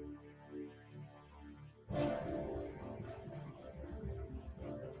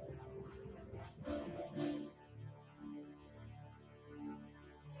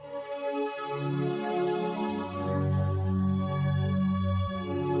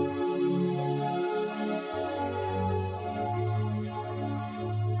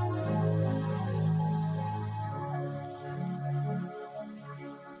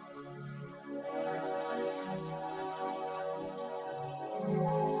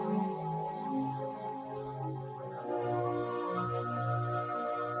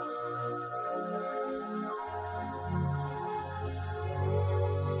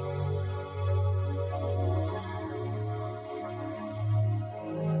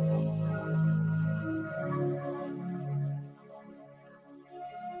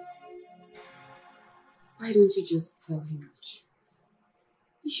 Why don't you just tell him the truth?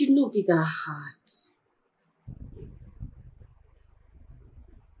 It should not be that hard.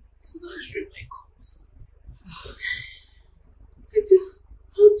 It's not answering my calls. Titi,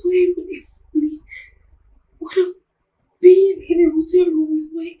 how do I even explain what I'm being in a hotel room with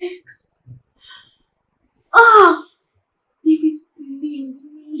my ex? David blamed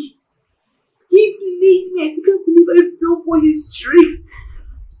me. He blamed me. I can't believe I fell for his tricks.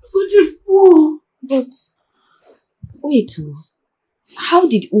 I'm such a fool. But wait, how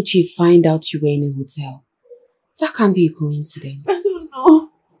did UCHE find out you were in a hotel? That can't be a coincidence. I don't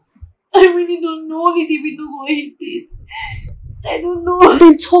know. I really don't know. Only David knows what he did. I don't know.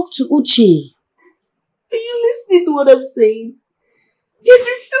 Then talk to UCHE. Are you listening to what I'm saying? He has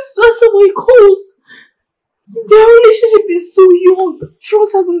refused to answer my calls. Since our relationship is so young,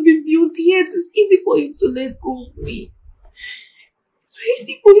 trust hasn't been built yet. It's easy for him to let go of me. It's very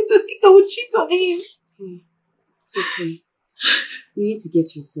easy for him to think I would cheat on him. It's okay. You need to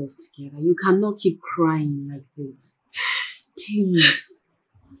get yourself together. You cannot keep crying like this. Please.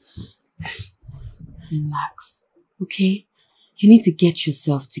 Relax. Okay? You need to get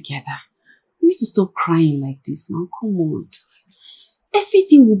yourself together. You need to stop crying like this now. Come on.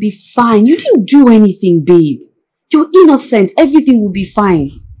 Everything will be fine. You didn't do anything, babe. You're innocent. Everything will be fine.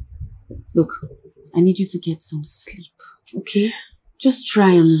 Look, I need you to get some sleep. Okay? Just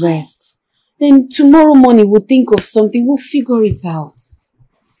try and rest. Then tomorrow morning we'll think of something. We'll figure it out.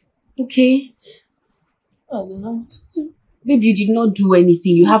 Okay? I don't know. Babe, you did not do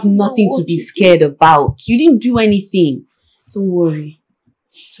anything. You have nothing to be scared about. You didn't do anything. Don't worry.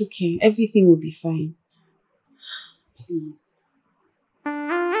 It's okay. Everything will be fine. Please.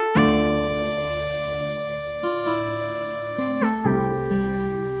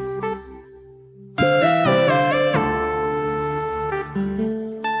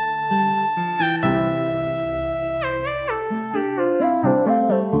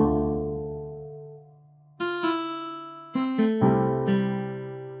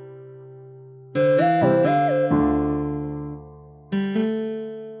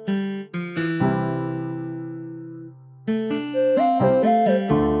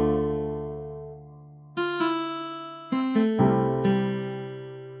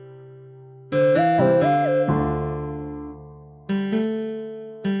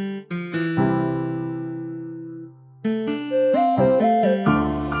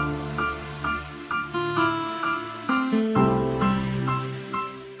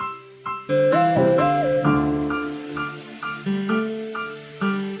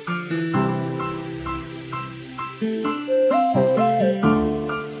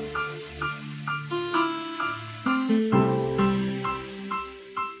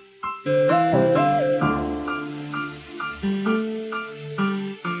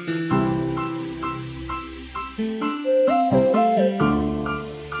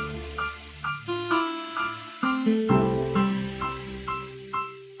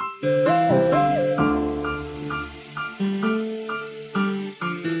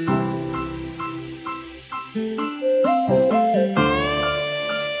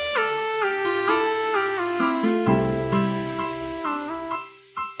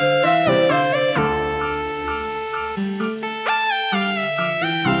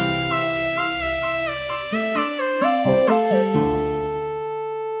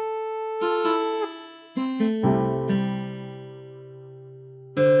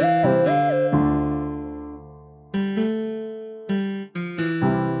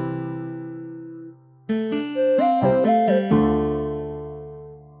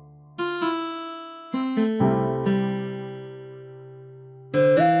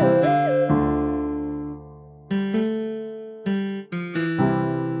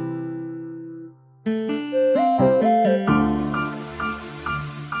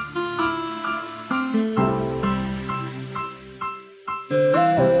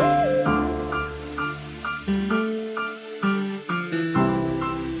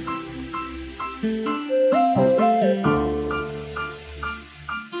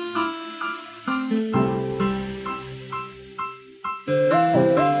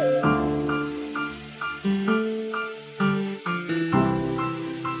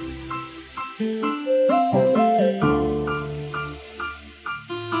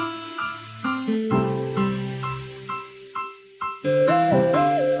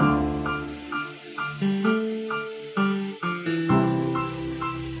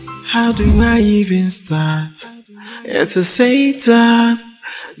 How do I even start? It's a Satan,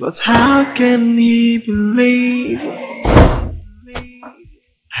 but how can he believe?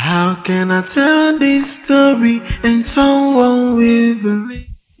 How can I tell this story and someone will believe?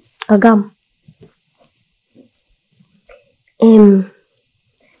 Ogam,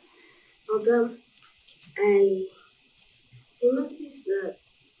 I noticed that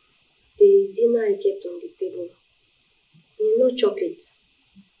the dinner I kept on the table, you no chop it.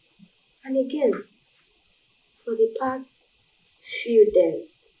 And again, for the past few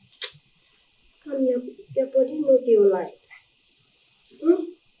days, your body no dey alright.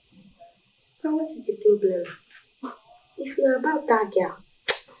 Now what is the problem? If you're about that girl,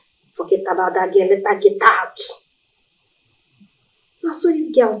 forget about that girl, let her get out. Now so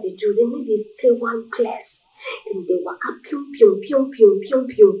these girls they do, they need to stay one place. Then they walk up, pium, pium, pium, pium, pium,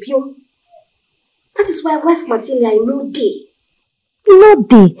 pium, pium. That is why wife material I know day. No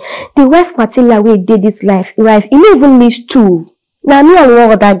day. The wife material we did this life, you don't even need two. Now me and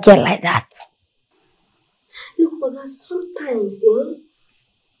one other girl like that. Look, but sometimes, the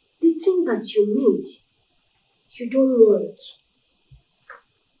thing that you need, you don't want.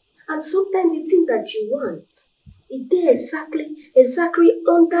 And sometimes the thing that you want, it is exactly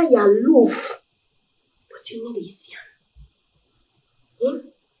under your roof. But you need it.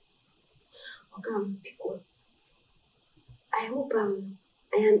 Okay, people. I hope I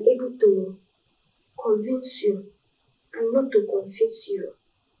am able to convince you and not to confuse you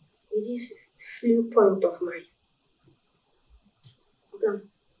with this few point of mine. Okay,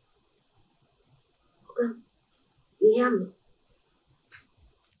 you hear me?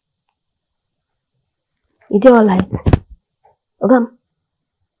 You do alright? Okay.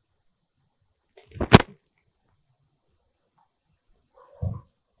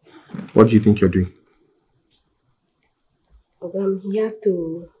 What do you think you're doing? I'm here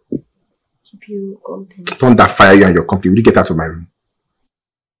to keep you company. Don't that fire you and your company. Will you get out of my room?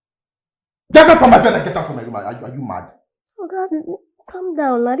 Get out of my bed and get out of my room. Are you mad? Okay, calm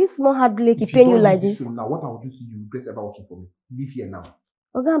down. Now this small heartbreak is paying you like this. Now what I will do to you, regret ever working for me. Leave here now.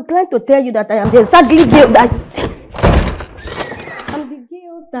 Okay, I'm trying to tell you that I am the exactly girl that I'm the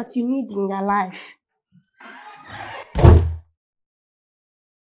girl that you need in your life.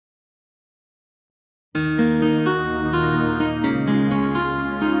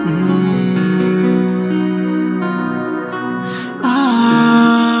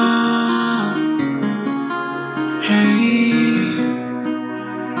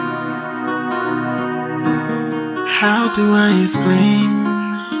 How do I explain?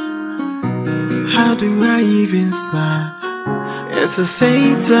 How do I even start? It's a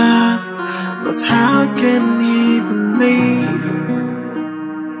Satan, but how can he believe?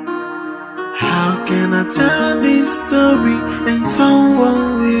 How can I tell this story and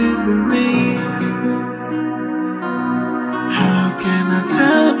someone will believe? How can I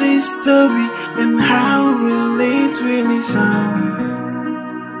tell this story and how will it really sound?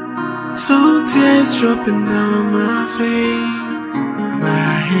 So tears dropping down my face,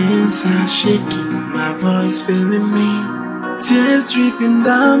 my hands are shaking, my voice failing me. Tears dripping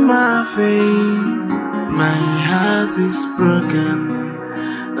down my face, my heart is broken,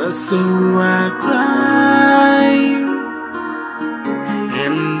 so I cry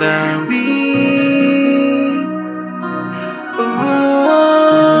and I weep.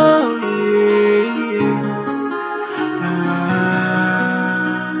 Oh yeah.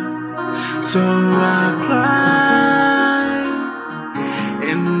 So I cry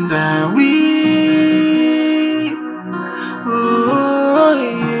and I weep. Oh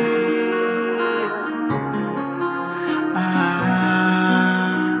yeah.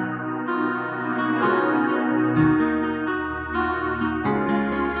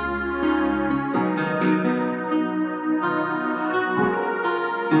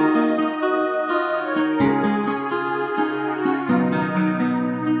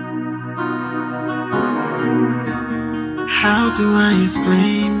 How do I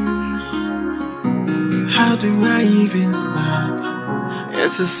explain? How do I even start?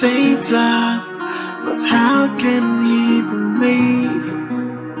 It's a Satan, but how can he believe?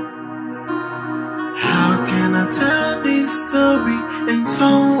 How can I tell this story and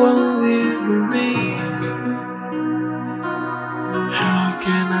someone will believe? How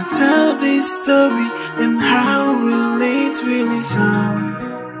can I tell this story and how will it really sound?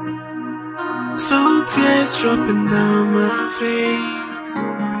 So tears dropping down my face,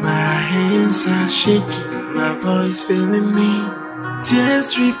 my hands are shaking, my voice failing me.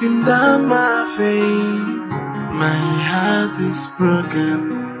 Tears dripping down my face, my heart is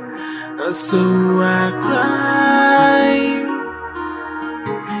broken, so I cry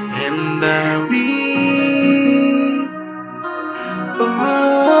and I weep.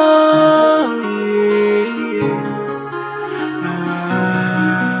 Oh yeah.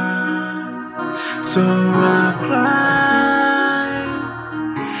 So I cry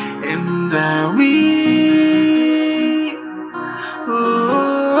and I weep.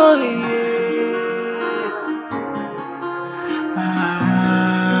 Oh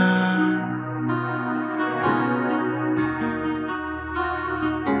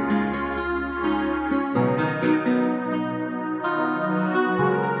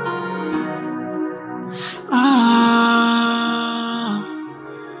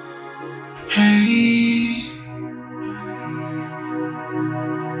hey.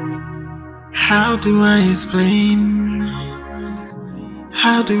 How do I explain?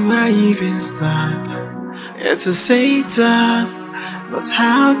 How do I even start? It's a Satan, but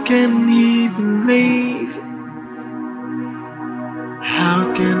how can he believe?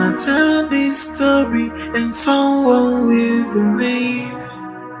 How can I tell this story and someone will believe?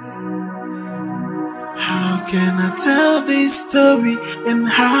 How can I tell this story and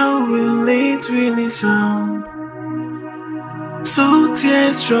how will it really sound? So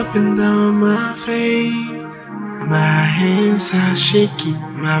tears dropping down my face, my hands are shaking,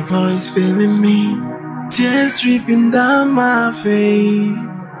 my voice failing me. Tears dripping down my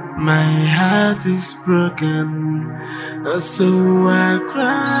face, my heart is broken, so I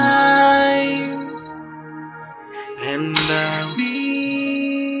cry and I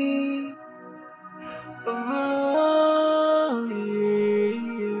weep. Oh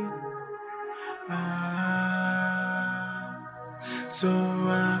yeah. So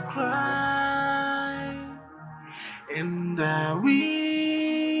I cry and I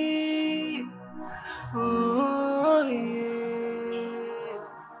weep. Oh yeah.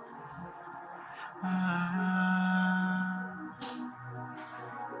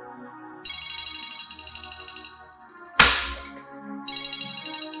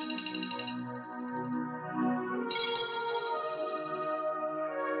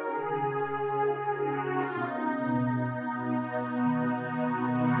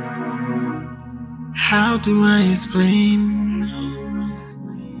 How do I explain?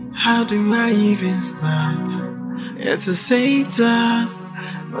 How do I even start? It's a Satan,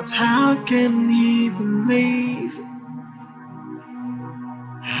 but how can he believe?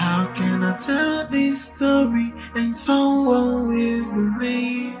 How can I tell this story and someone will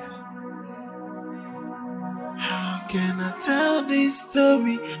believe? How can I tell this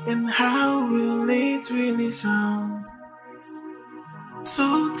story and how will it really sound?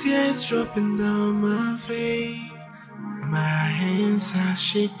 So tears dropping down my face, my hands are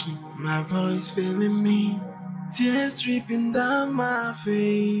shaking, my voice failing me. Tears dripping down my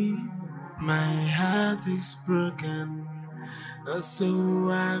face, my heart is broken, so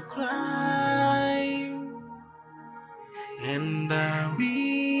I cry and I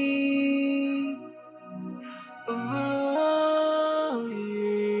weep. Oh yeah.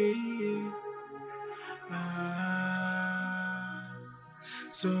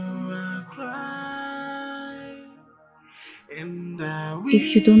 So I cry and I weep.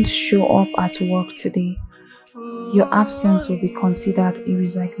 If you don't show up at work today, your absence will be considered a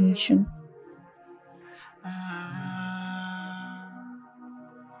resignation.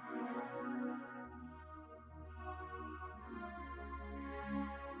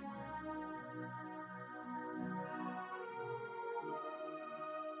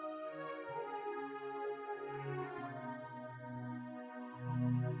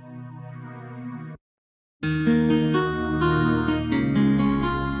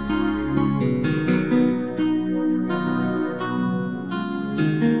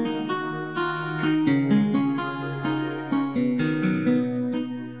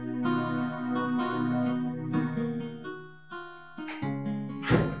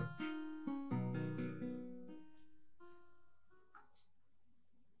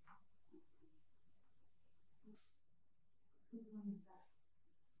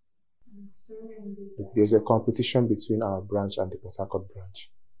 There's a competition between our branch and the Port Harcourt branch.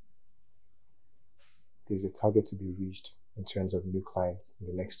 There's a target to be reached in terms of new clients in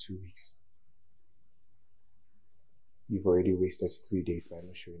the next 2 weeks. You've already wasted 3 days by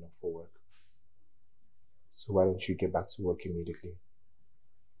not showing up for work. So why don't you get back to work immediately?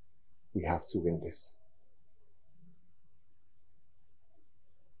 We have to win this.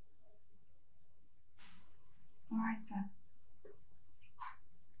 All right, sir.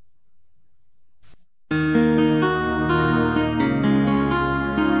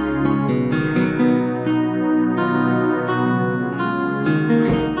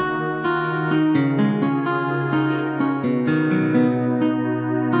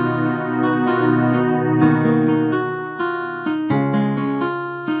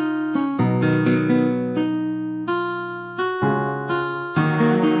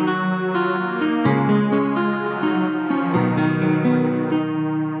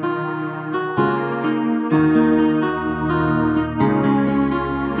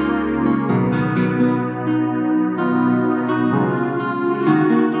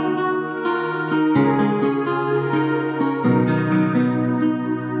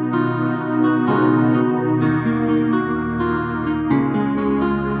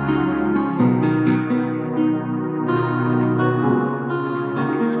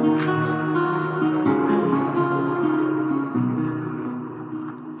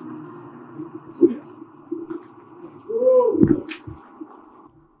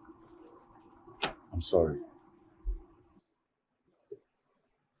 I'm sorry.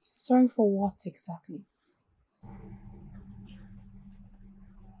 Sorry for what exactly?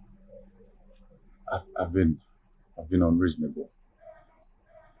 I've been unreasonable.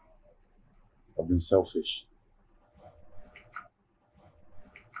 I've been selfish.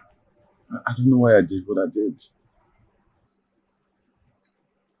 I don't know why I did what I did.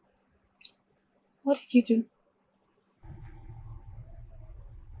 What did you do?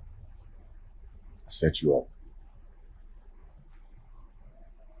 I set you up.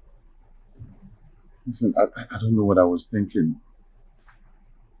 Listen, I don't know what I was thinking.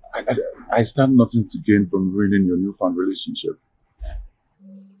 I stand nothing to gain from ruining your newfound relationship.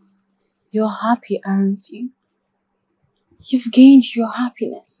 You're happy, aren't you? You've gained your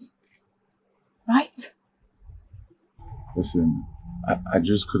happiness, right? Listen, I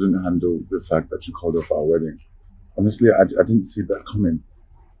just couldn't handle the fact that you called off our wedding. Honestly, I didn't see that coming.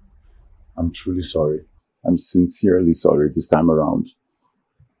 I'm truly sorry. I'm sincerely sorry this time around.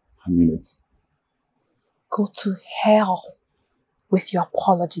 I mean it. Go to hell with your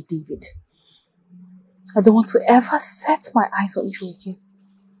apology, David. I don't want to ever set my eyes on you again.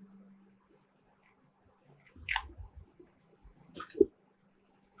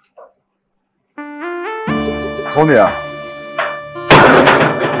 Tonya!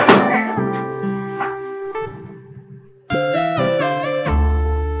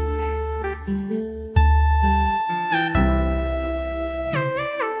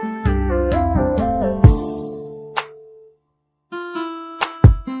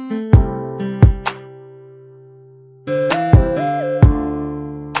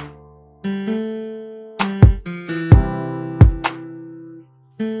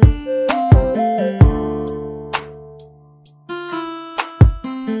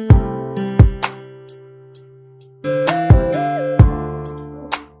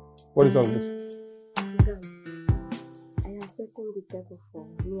 What is all this? I am setting the table for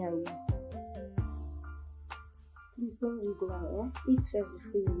me and you. Please don't leave now, eh? Eat first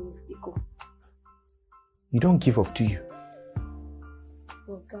before you leave, Iko. You don't give up, do you?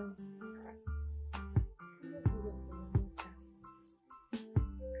 Oga.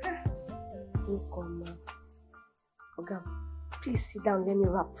 Oga, please sit down, let me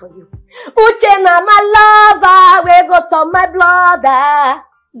rap for you. Uchenna, my lover, we go to my brother.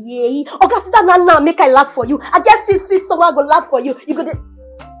 Yeah. Oga, sit down now, make I laugh for you. I guess sweet, someone go laugh for you. You go to...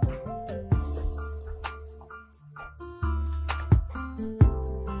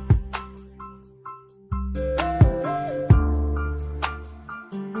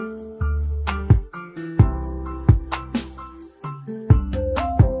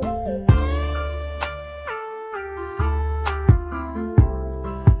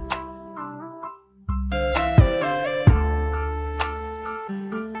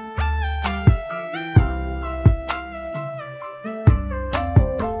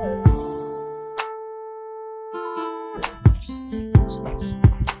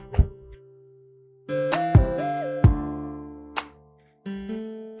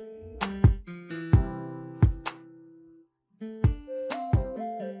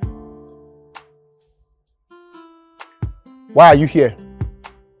 Why are you here?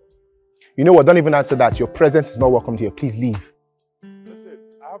 You know what? Don't even answer that. Your presence is not welcome here. Please leave. Listen,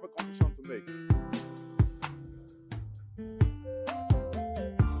 I have a confession to make.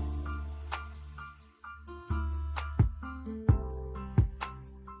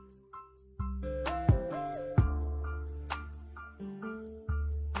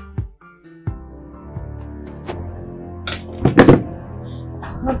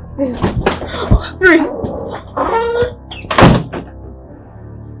 Please.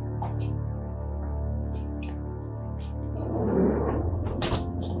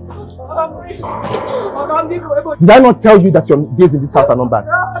 Did I not tell you that your days in this house are numbered?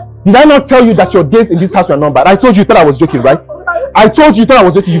 Did I not tell you that your days in this house were numbered? I told you thought I was joking, right? I told you thought I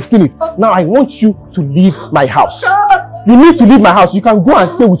was joking. You've seen it. Now I want you to leave my house. You need to leave my house. You can go and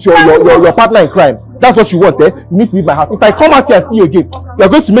stay with your partner in crime. That's what you want, eh? You need to leave my house. If I come out here and see you again, you're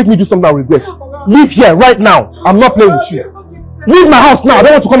going to make me do something I'll regret. Leave here right now. I'm not playing with you. Leave my house now. I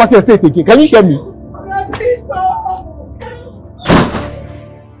don't want to come out here and say it again. Can you hear me?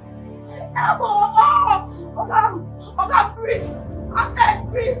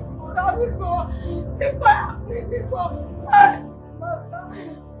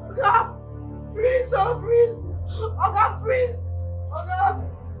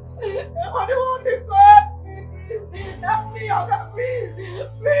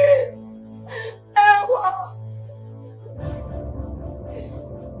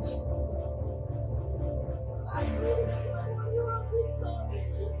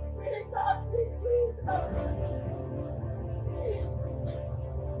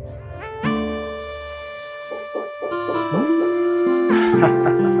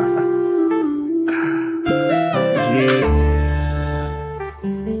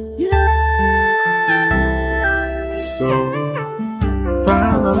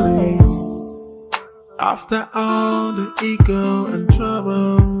 After all the ego and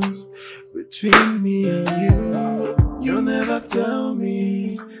troubles between me and you never tell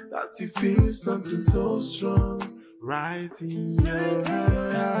me that you feel something so strong right in your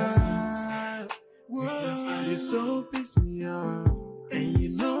eyes. You so piss me off, and you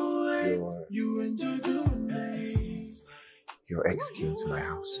know it. You enjoy doing this. Your ex came to my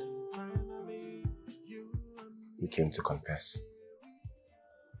house. He came to confess.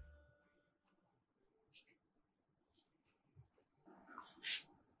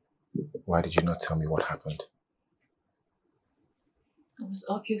 Why did you not tell me what happened? It was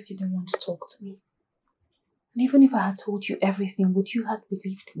obvious you didn't want to talk to me. And even if I had told you everything, would you have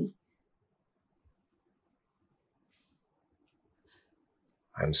believed me?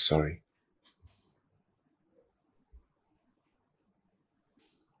 I'm sorry.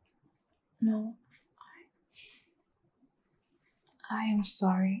 No. I am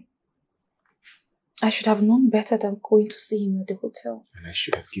sorry. I should have known better than going to see him at the hotel. And I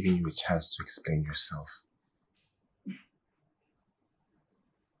should have given you a chance to explain yourself.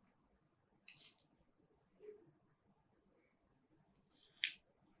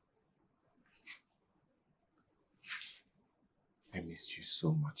 I missed you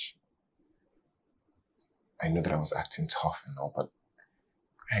so much. I know that I was acting tough and all, but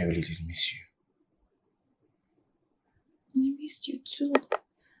I really did miss you. I missed you too.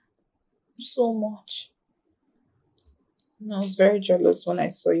 So much. And I was very jealous when I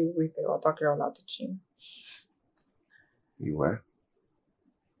saw you with the other girl at the gym. You were?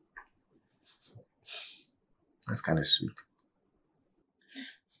 That's kind of sweet.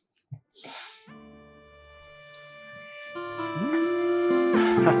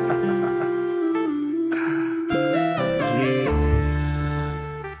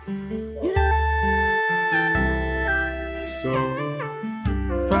 So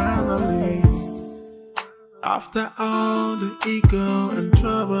finally, after all the ego and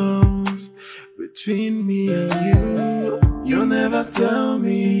troubles between me and you never tell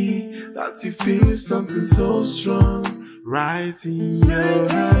me that you feel something so strong right in your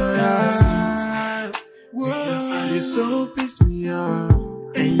eyes. You so piss me off,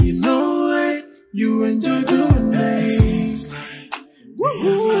 and you know it. You enjoy doing this.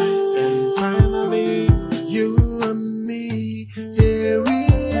 And finally, you and me, here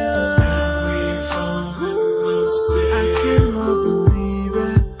we are. I cannot believe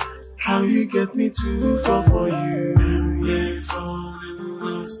it. How you get me to fall for you. And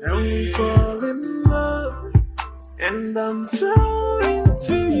we fall in love. And I'm so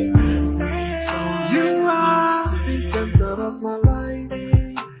into you. You are the center of my life,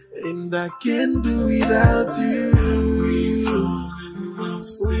 and I can't do without you. We fall in love,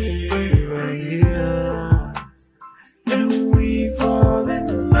 stay right here. And we fall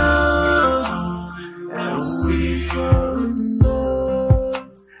in love, and we fall in love.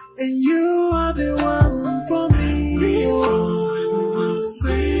 And you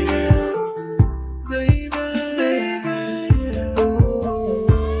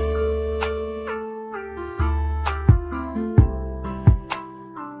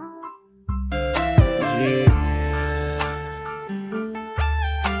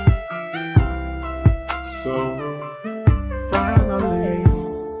So finally,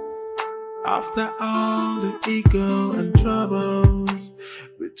 after all the ego and troubles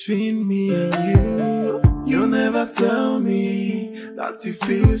between me and you never tell me that you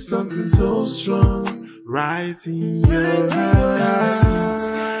feel something so strong right in your eyes.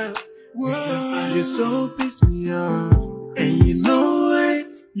 You so piss me off, and you know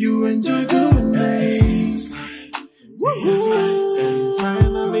it, you enjoy doing this.